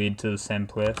they lead to the same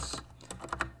place.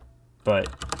 But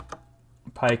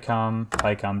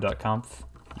pycom.conf,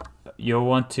 you'll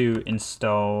want to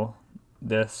install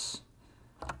this.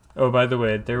 Oh, by the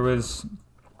way, there was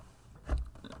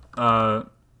a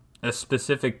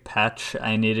specific patch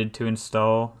I needed to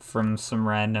install from some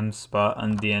random spot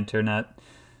on the internet.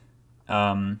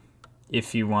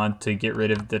 If you want to get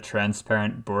rid of the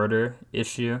transparent border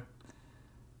issue,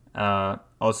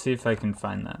 I'll see if I can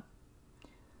find that.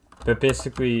 But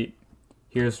basically,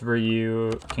 here's where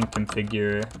you can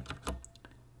configure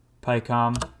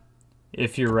pycom.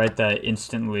 If you write that,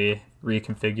 instantly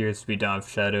reconfigures. We don't have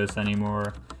shadows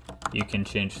anymore. You can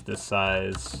change the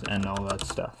size and all that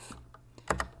stuff.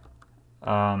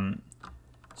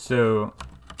 So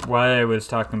why I was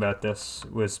talking about this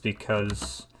was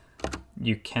because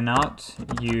you cannot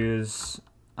use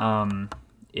xsetroot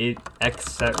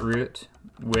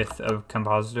with a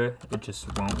compositor. It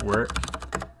just won't work.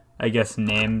 I guess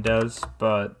name does,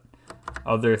 but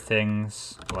other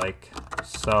things like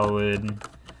solid,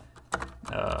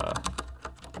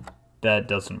 that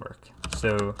doesn't work.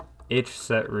 So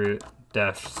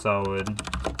hsetroot-solid,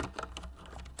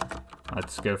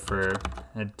 let's go for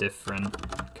a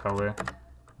different color.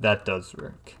 That does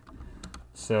work.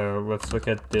 So let's look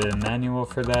at the manual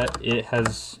for that. It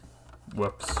has,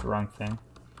 whoops, wrong thing.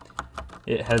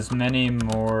 It has many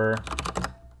more,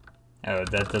 oh,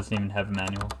 that doesn't even have a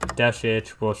manual.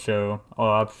 -H will show all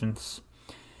options.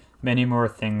 Many more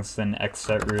things than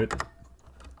xsetroot.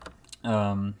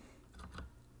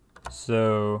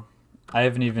 So I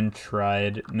haven't even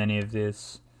tried many of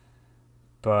these,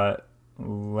 but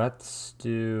let's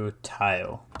do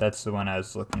tile. That's the one I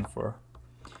was looking for.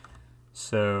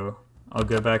 So I'll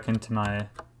go back into my,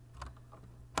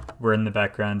 we're in the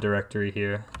background directory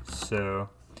here. So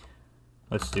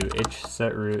let's do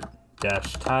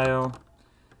hsetroot-tile.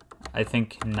 I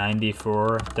think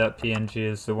 94.png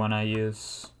is the one I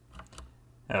use.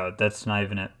 Oh, that's not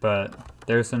even it, but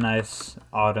there's a nice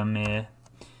autumny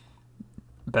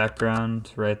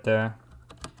background right there.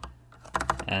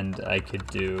 And I could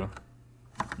do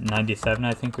 97,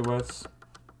 I think it was.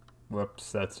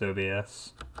 Whoops, that's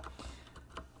OBS.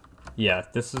 Yeah,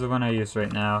 this is the one I use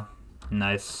right now.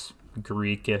 Nice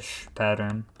Greekish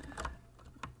pattern.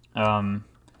 And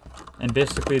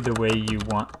basically the way you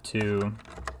want to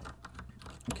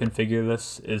configure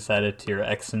this is add it to your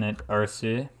exinit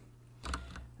RC.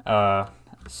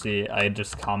 See, I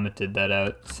just commented that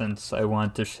out since I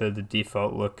want to show the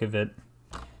default look of it.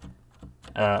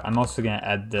 I'm also going to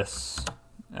add this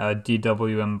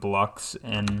DWM blocks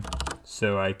in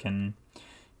so I can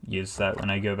use that when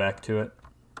I go back to it.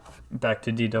 Back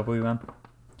to DWM.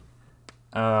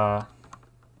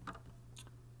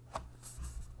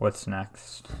 What's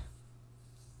next?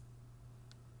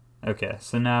 Okay,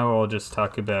 so now I'll just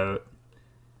talk about,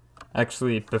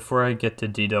 actually, before I get to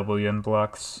DWM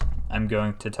blocks, I'm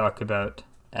going to talk about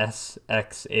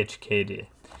SXHKD.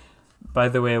 By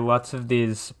the way, lots of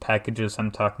these packages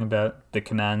I'm talking about, the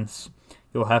commands,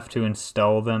 you'll have to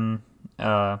install them.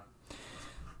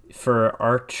 For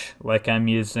Arch, like I'm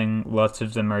using, lots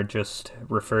of them are just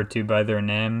referred to by their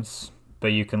names,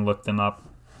 but you can look them up.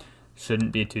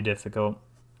 Shouldn't be too difficult.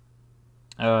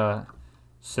 So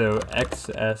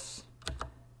XS,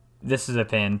 this is a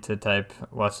pain to type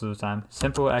lots of the time.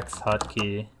 Simple X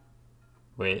hotkey,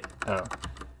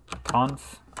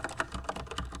 conf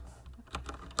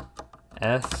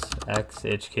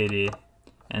sxhkd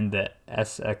and the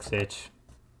sxh,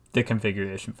 the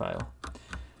configuration file.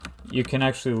 You can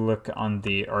actually look on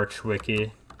the Arch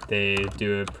wiki. They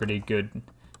do a pretty good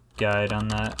guide on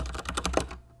that.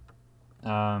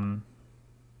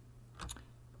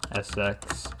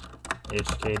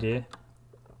 sxhkd.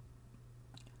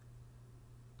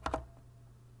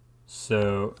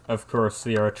 So, of course,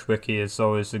 the Arch wiki is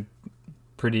always a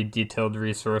pretty detailed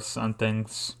resource on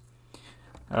things.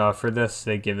 For this,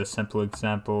 they give a simple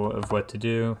example of what to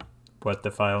do, what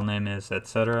the file name is,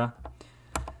 etc.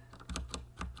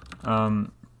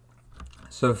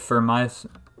 So for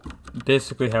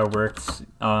basically how it works,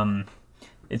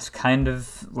 it's kind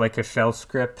of like a shell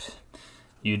script.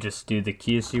 You just do the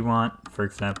keys you want. For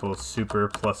example, super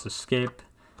plus escape.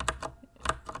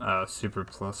 That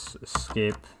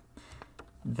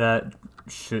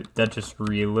just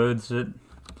reloads it.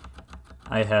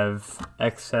 I have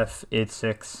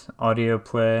xf86 audio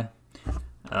play.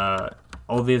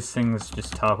 All these things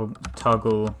just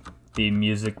toggle the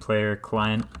music player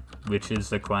client, which is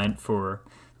the client for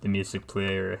the music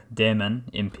player daemon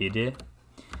MPD.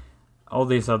 All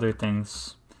these other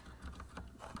things.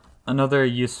 Another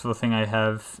useful thing I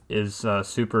have is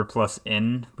super plus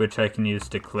in, which I can use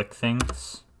to click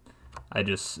things. I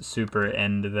just super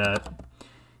end that.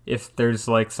 If there's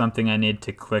like something I need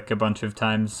to click a bunch of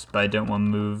times, but I don't want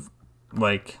to move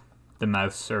like the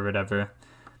mouse or whatever,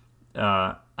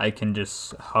 I can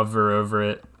just hover over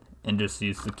it and just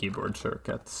use the keyboard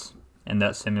shortcuts, and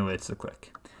that simulates the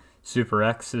click. Super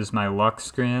X is my lock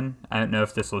screen. I don't know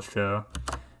if this will show,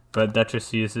 but that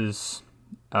just uses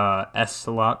S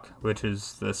lock, which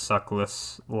is the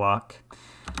suckless lock,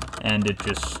 and it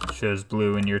just shows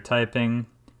blue when you're typing,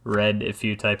 red if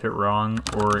you type it wrong,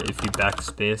 or if you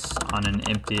backspace on an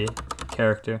empty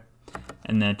character,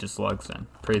 and then it just logs in.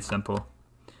 Pretty simple.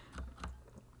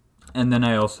 And then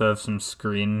I also have some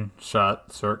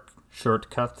screenshot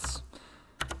shortcuts.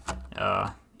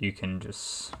 You can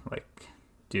just like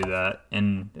do that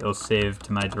and it'll save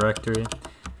to my directory.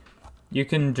 You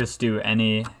can just do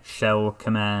any shell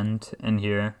command in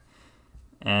here,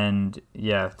 and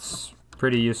yeah, it's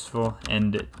pretty useful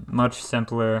and much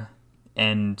simpler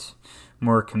and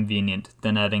more convenient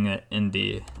than adding it in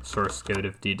the source code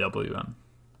of DWM.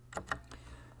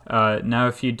 Now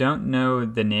if you don't know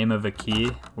the name of a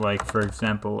key, like for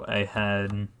example I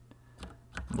had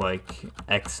like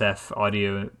XF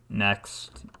audio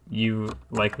next, you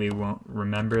likely won't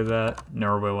remember that,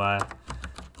 nor will I.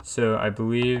 So I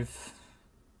believe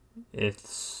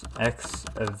it's X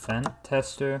event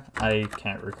tester. I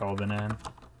can't recall the name.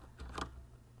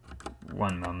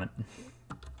 One moment.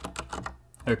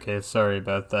 Okay, sorry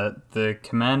about that. The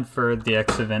command for the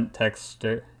X event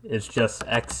tester is just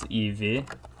XEV.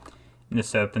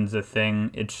 This opens a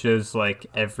thing. It shows like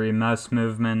every mouse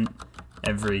movement,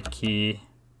 every key,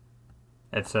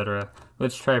 etc.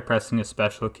 Let's try pressing a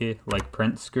special key, like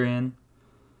print screen.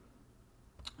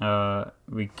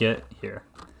 We get here.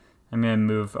 I'm gonna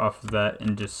move off of that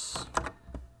and just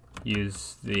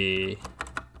use the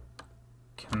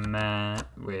command,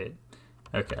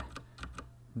 okay.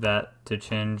 That to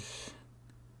change,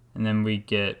 and then we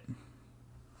get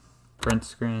print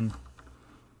screen.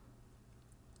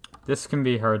 This can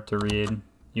be hard to read.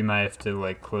 You might have to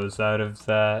like close out of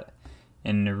that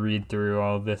and read through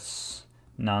all this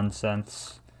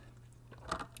nonsense.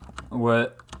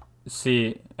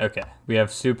 Okay, we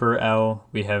have super L,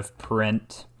 we have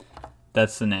print,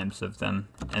 that's the names of them,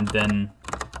 and then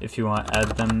if you want to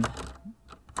add them,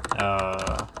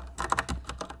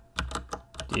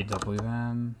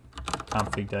 DWM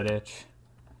config.h.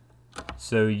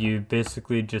 So you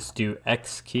basically just do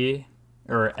X key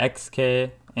or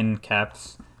XK in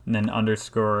caps and then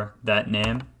underscore that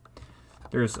name.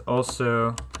 There's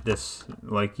also this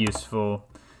like useful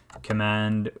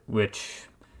command which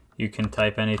you can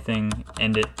type anything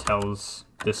and it tells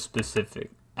the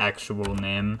specific actual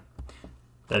name.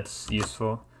 That's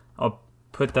useful. I'll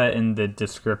put that in the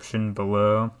description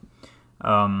below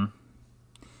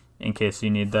in case you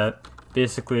need that.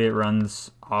 Basically it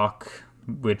runs awk,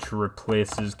 which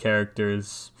replaces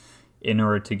characters in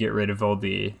order to get rid of all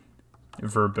the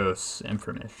verbose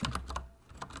information.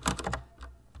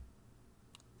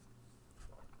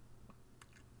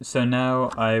 So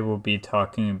now I will be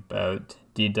talking about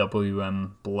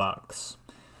DWM blocks.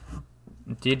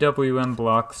 DWM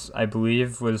blocks, I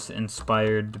believe, was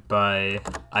inspired by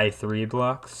i3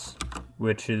 blocks,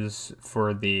 which is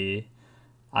for the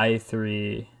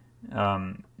i3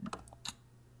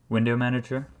 window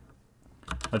manager.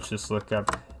 Let's just look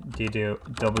up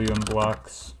DWM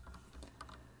blocks.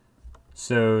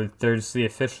 So there's the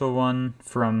official one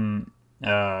from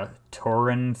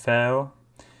Torrin Fail,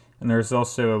 and there's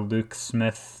also a Luke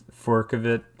Smith fork of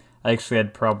it. I actually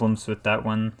had problems with that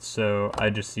one, so I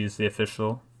just used the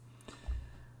official.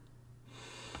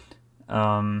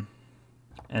 And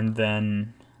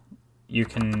then you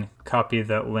can copy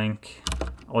that link.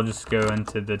 I'll just go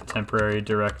into the temporary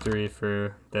directory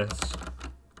for this.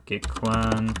 Git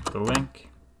clone the link.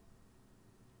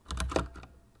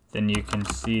 Then you can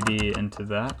cd into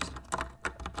that.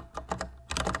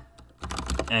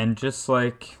 And just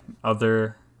like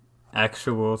other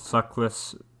actual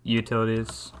suckless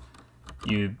utilities,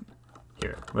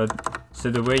 so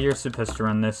the way you're supposed to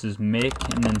run this is make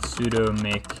and then sudo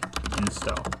make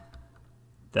install.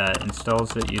 That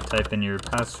installs it, you type in your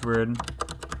password,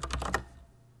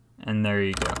 and there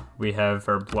you go. We have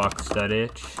our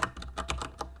blocks.h.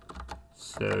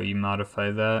 So you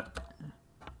modify that.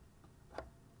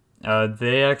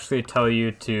 They actually tell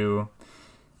you to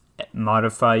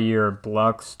modify your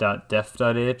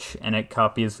blocks.def.h, and it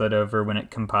copies that over when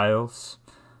it compiles.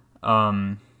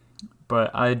 But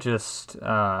I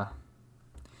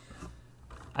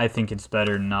think it's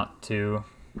better not to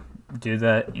do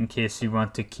that in case you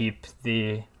want to keep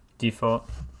the default.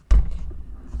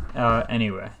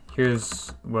 Anyway,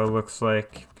 here's what it looks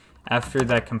like. After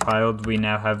that compiled, we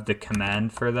now have the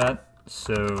command for that.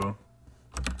 So,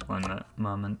 one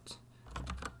moment.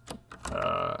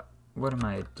 What am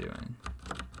I doing?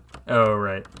 Oh,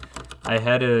 right. I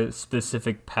had a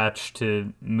specific patch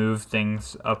to move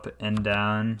things up and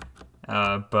down,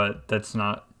 but that's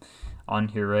not on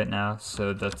here right now,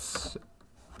 so that's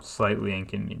slightly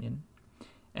inconvenient.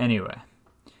 Anyway,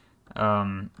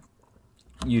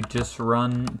 you just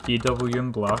run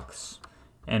DWM blocks,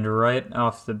 and right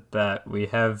off the bat, we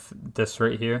have this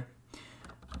right here.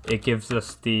 It gives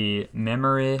us the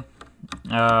memory.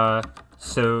 Okay,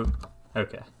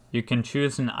 you can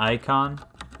choose an icon,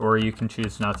 or you can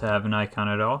choose not to have an icon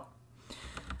at all.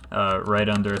 Right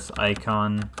under this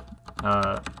icon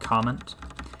comment.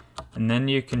 And then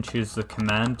you can choose the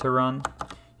command to run.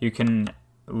 You can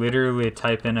literally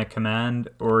type in a command,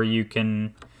 or you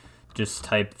can just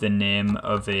type the name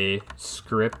of a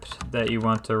script that you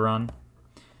want to run.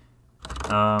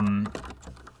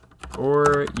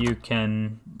 Or you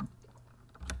can,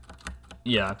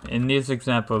 in these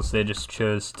examples they just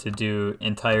chose to do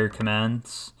entire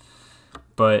commands.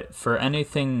 But for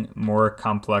anything more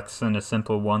complex than a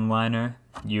simple one-liner,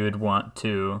 you would want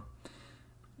to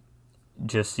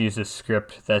just use a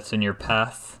script that's in your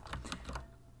path.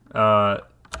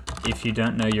 If you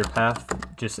don't know your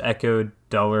path, just echo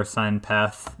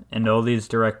 $path, and all these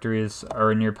directories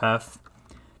are in your path.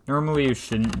 Normally you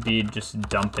shouldn't be just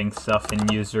dumping stuff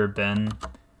in user bin.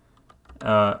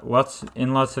 Lots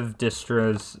of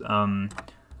distros,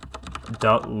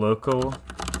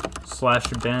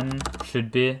 .local/bin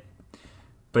should be,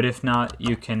 but if not,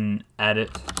 you can add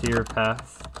it to your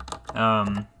path.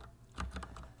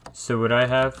 So what I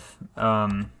have,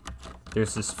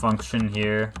 there's this function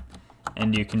here,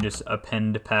 and you can just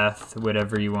append path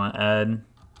whatever you want to add.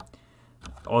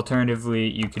 Alternatively,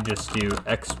 you could just do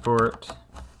export.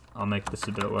 I'll make this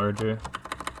a bit larger.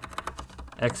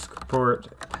 Export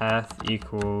path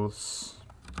equals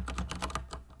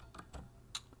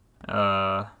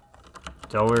 $path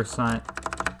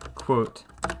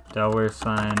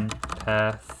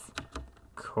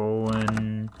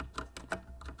colon,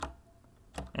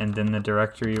 and then the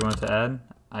directory you want to add,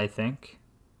 I think.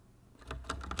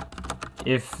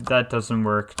 If that doesn't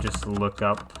work, just look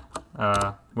up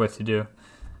what to do.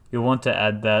 You'll want to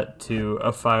add that to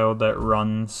a file that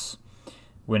runs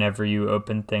whenever you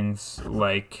open things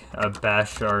like a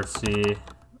bash rc,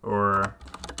 or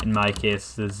in my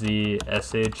case the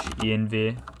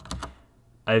zshenv.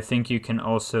 I think you can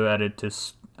also add it to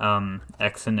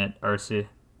exinit rc,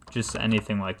 just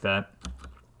anything like that.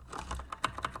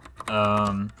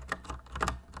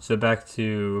 So back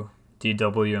to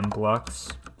DWM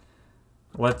blocks.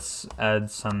 Let's add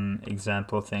some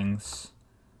example things.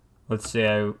 Let's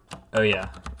say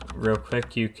real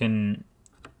quick, you can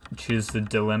choose the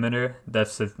delimiter.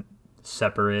 That's the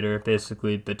separator,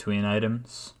 basically, between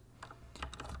items.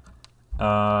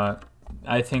 I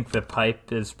think the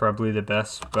pipe is probably the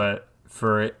best, but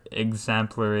for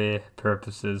exemplary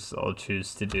purposes, I'll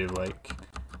choose to do like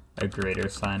a greater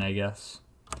sign, I guess.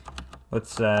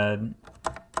 Let's add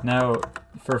Now,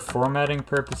 for formatting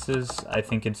purposes, I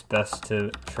think it's best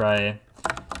to try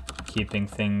keeping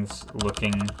things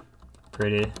looking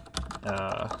pretty.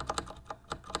 Wow,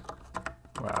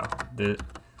 the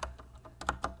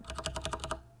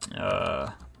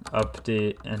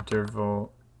update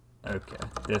interval. Okay,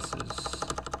 this is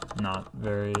not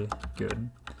very good.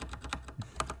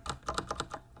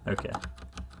 Okay,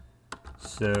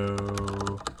 so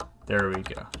there we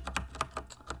go.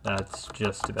 That's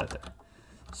just about there.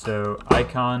 So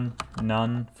icon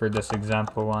none for this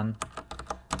example one.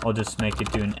 I'll just make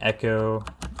it do an echo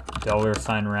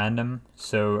 $random,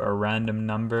 so a random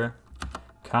number,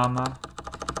 comma.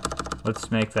 Let's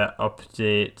make that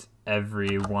update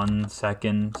every 1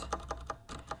 second,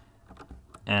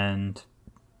 and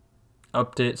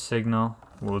update signal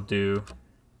we'll do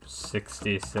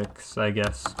 66, I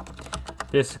guess.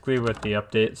 Basically what the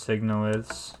update signal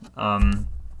is, I'll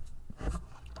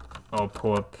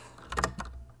pull up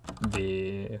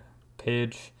the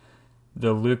page.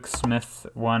 The Luke Smith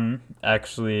one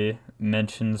actually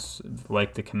mentions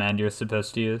like the command you're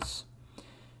supposed to use.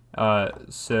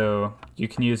 So you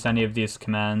can use any of these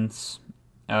commands,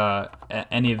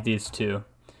 any of these two,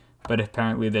 but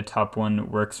apparently the top one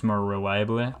works more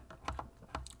reliably.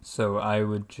 So I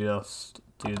would just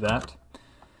do that.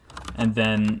 And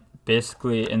then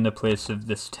basically in the place of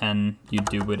this 10, you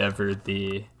do whatever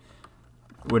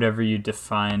you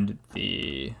defined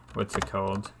the, what's it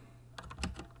called?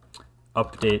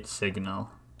 Update signal,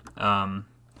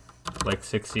 like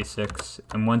 66.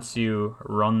 And once you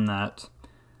run that,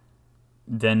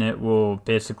 then it will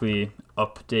basically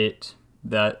update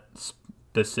that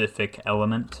specific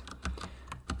element.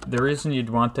 The reason you'd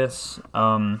want this,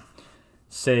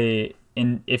 say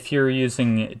if you're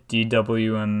using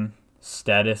DWM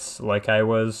status like I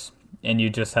was, and you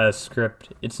just had a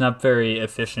script, it's not very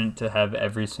efficient to have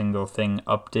every single thing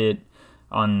update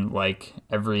on like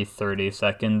every 30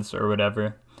 seconds or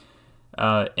whatever.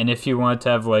 And if you want to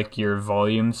have like your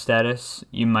volume status,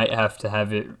 you might have to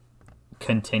have it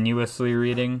continuously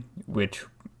reading, which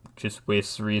just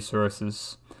wastes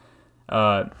resources.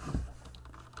 So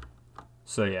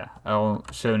yeah, I'll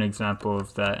show an example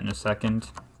of that in a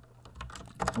second.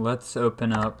 Let's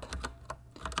open up,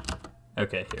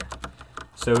 okay, here.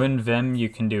 So in Vim you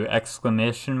can do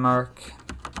exclamation mark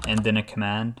and then a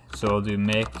command. So I'll do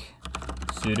make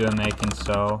sudo make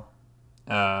install.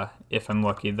 If I'm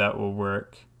lucky, that will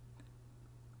work.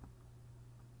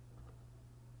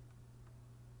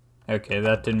 Okay,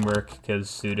 that didn't work because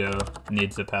sudo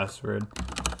needs a password.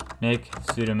 Make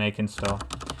sudo make install.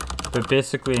 But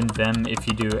basically in Vim, if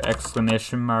you do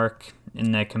exclamation mark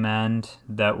in the command,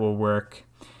 that will work.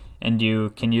 And you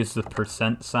can use the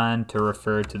 %sign to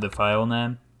refer to the file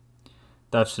name.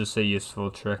 That's just a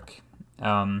useful trick.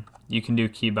 You can do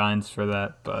keybinds for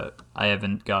that, but I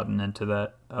haven't gotten into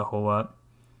that a whole lot.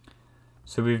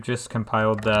 So we've just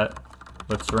compiled that.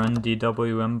 Let's run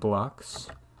DWM blocks.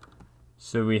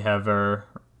 So we have our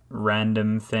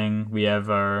random thing. We have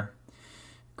our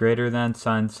greater than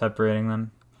sign separating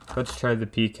them. Let's try the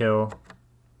pkill.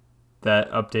 That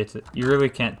updates it. You really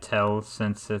can't tell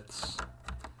since it's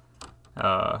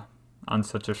on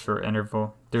such a short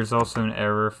interval. There's also an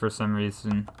error for some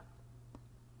reason.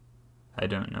 I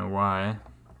don't know why.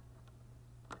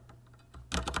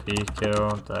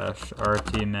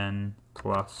 pkill-rtmin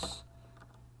plus.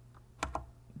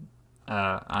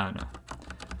 I don't know.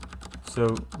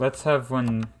 So let's have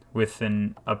one with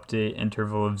an update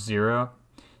interval of 0.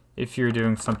 If you're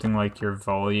doing something like your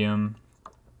volume,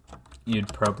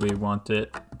 you'd probably want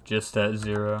it just at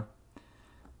 0.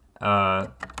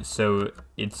 So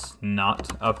it's not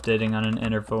updating on an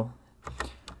interval.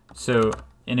 So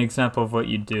an example of what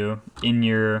you do in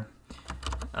your,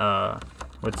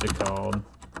 what's it called?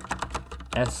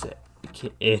 esac,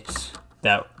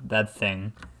 that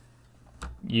thing.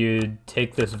 You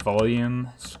take this volume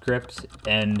script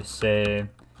and say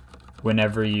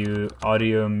whenever you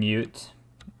audio mute.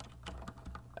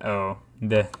 Oh,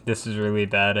 this is really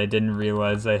bad. I didn't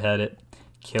realize I had it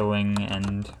killing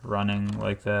and running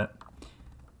like that.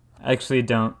 I actually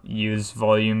don't use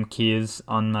volume keys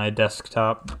on my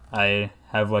desktop. I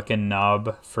have like a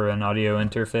knob for an audio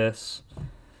interface,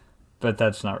 but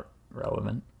that's not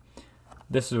relevant.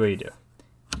 This is what you do.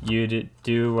 You'd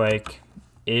do like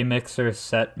a mixer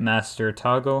set master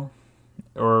toggle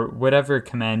or whatever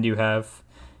command you have,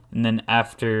 and then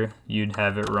after you'd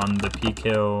have it run the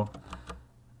pkill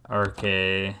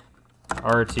rk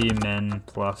rtmin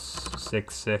plus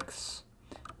 66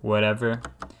 whatever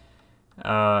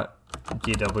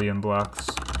DWM blocks,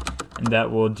 and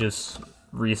that will just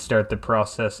restart the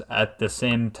process at the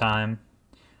same time.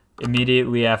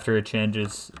 Immediately after it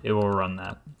changes, it will run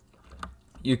that.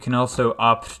 You can also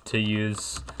opt to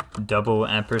use double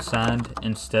ampersand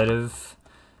instead of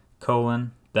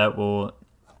colon. That will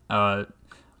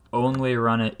only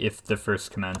run it if the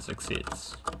first command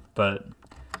succeeds. But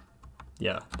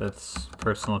yeah, that's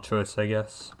personal choice, I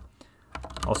guess.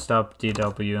 I'll stop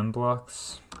DWM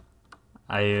blocks.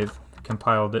 I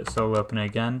compiled it, so I'll open it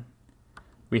again.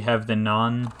 We have the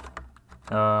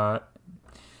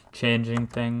non-changing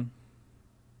thing.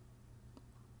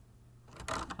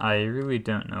 I really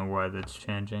don't know why that's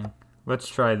changing. Let's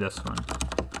try this one.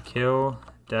 Kill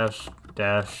dash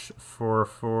dash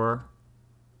 44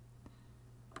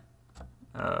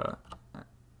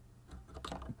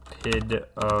 PID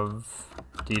of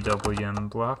DWM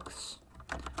blocks.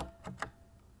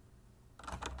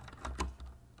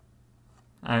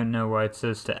 I don't know why it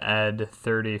says to add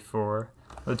 34.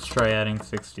 Let's try adding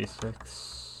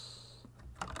 66.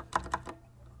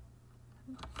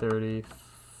 30.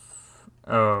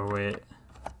 Oh, wait.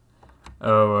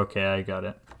 Oh, okay, I got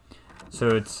it. So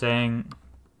it's saying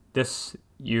this,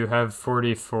 you have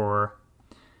 44,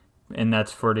 and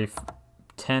that's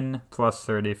 10 plus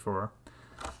 34.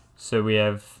 So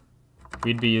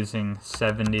we'd be using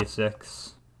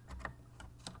 76.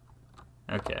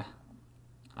 Okay.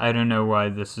 I don't know why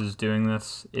this is doing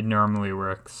this. It normally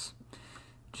works.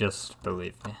 Just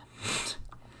believe me.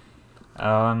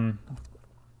 And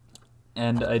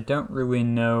I don't really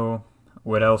know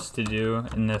what else to do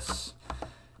in this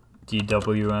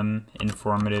DWM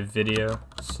informative video,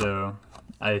 so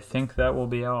I think that will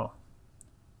be all.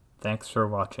 Thanks for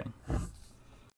watching.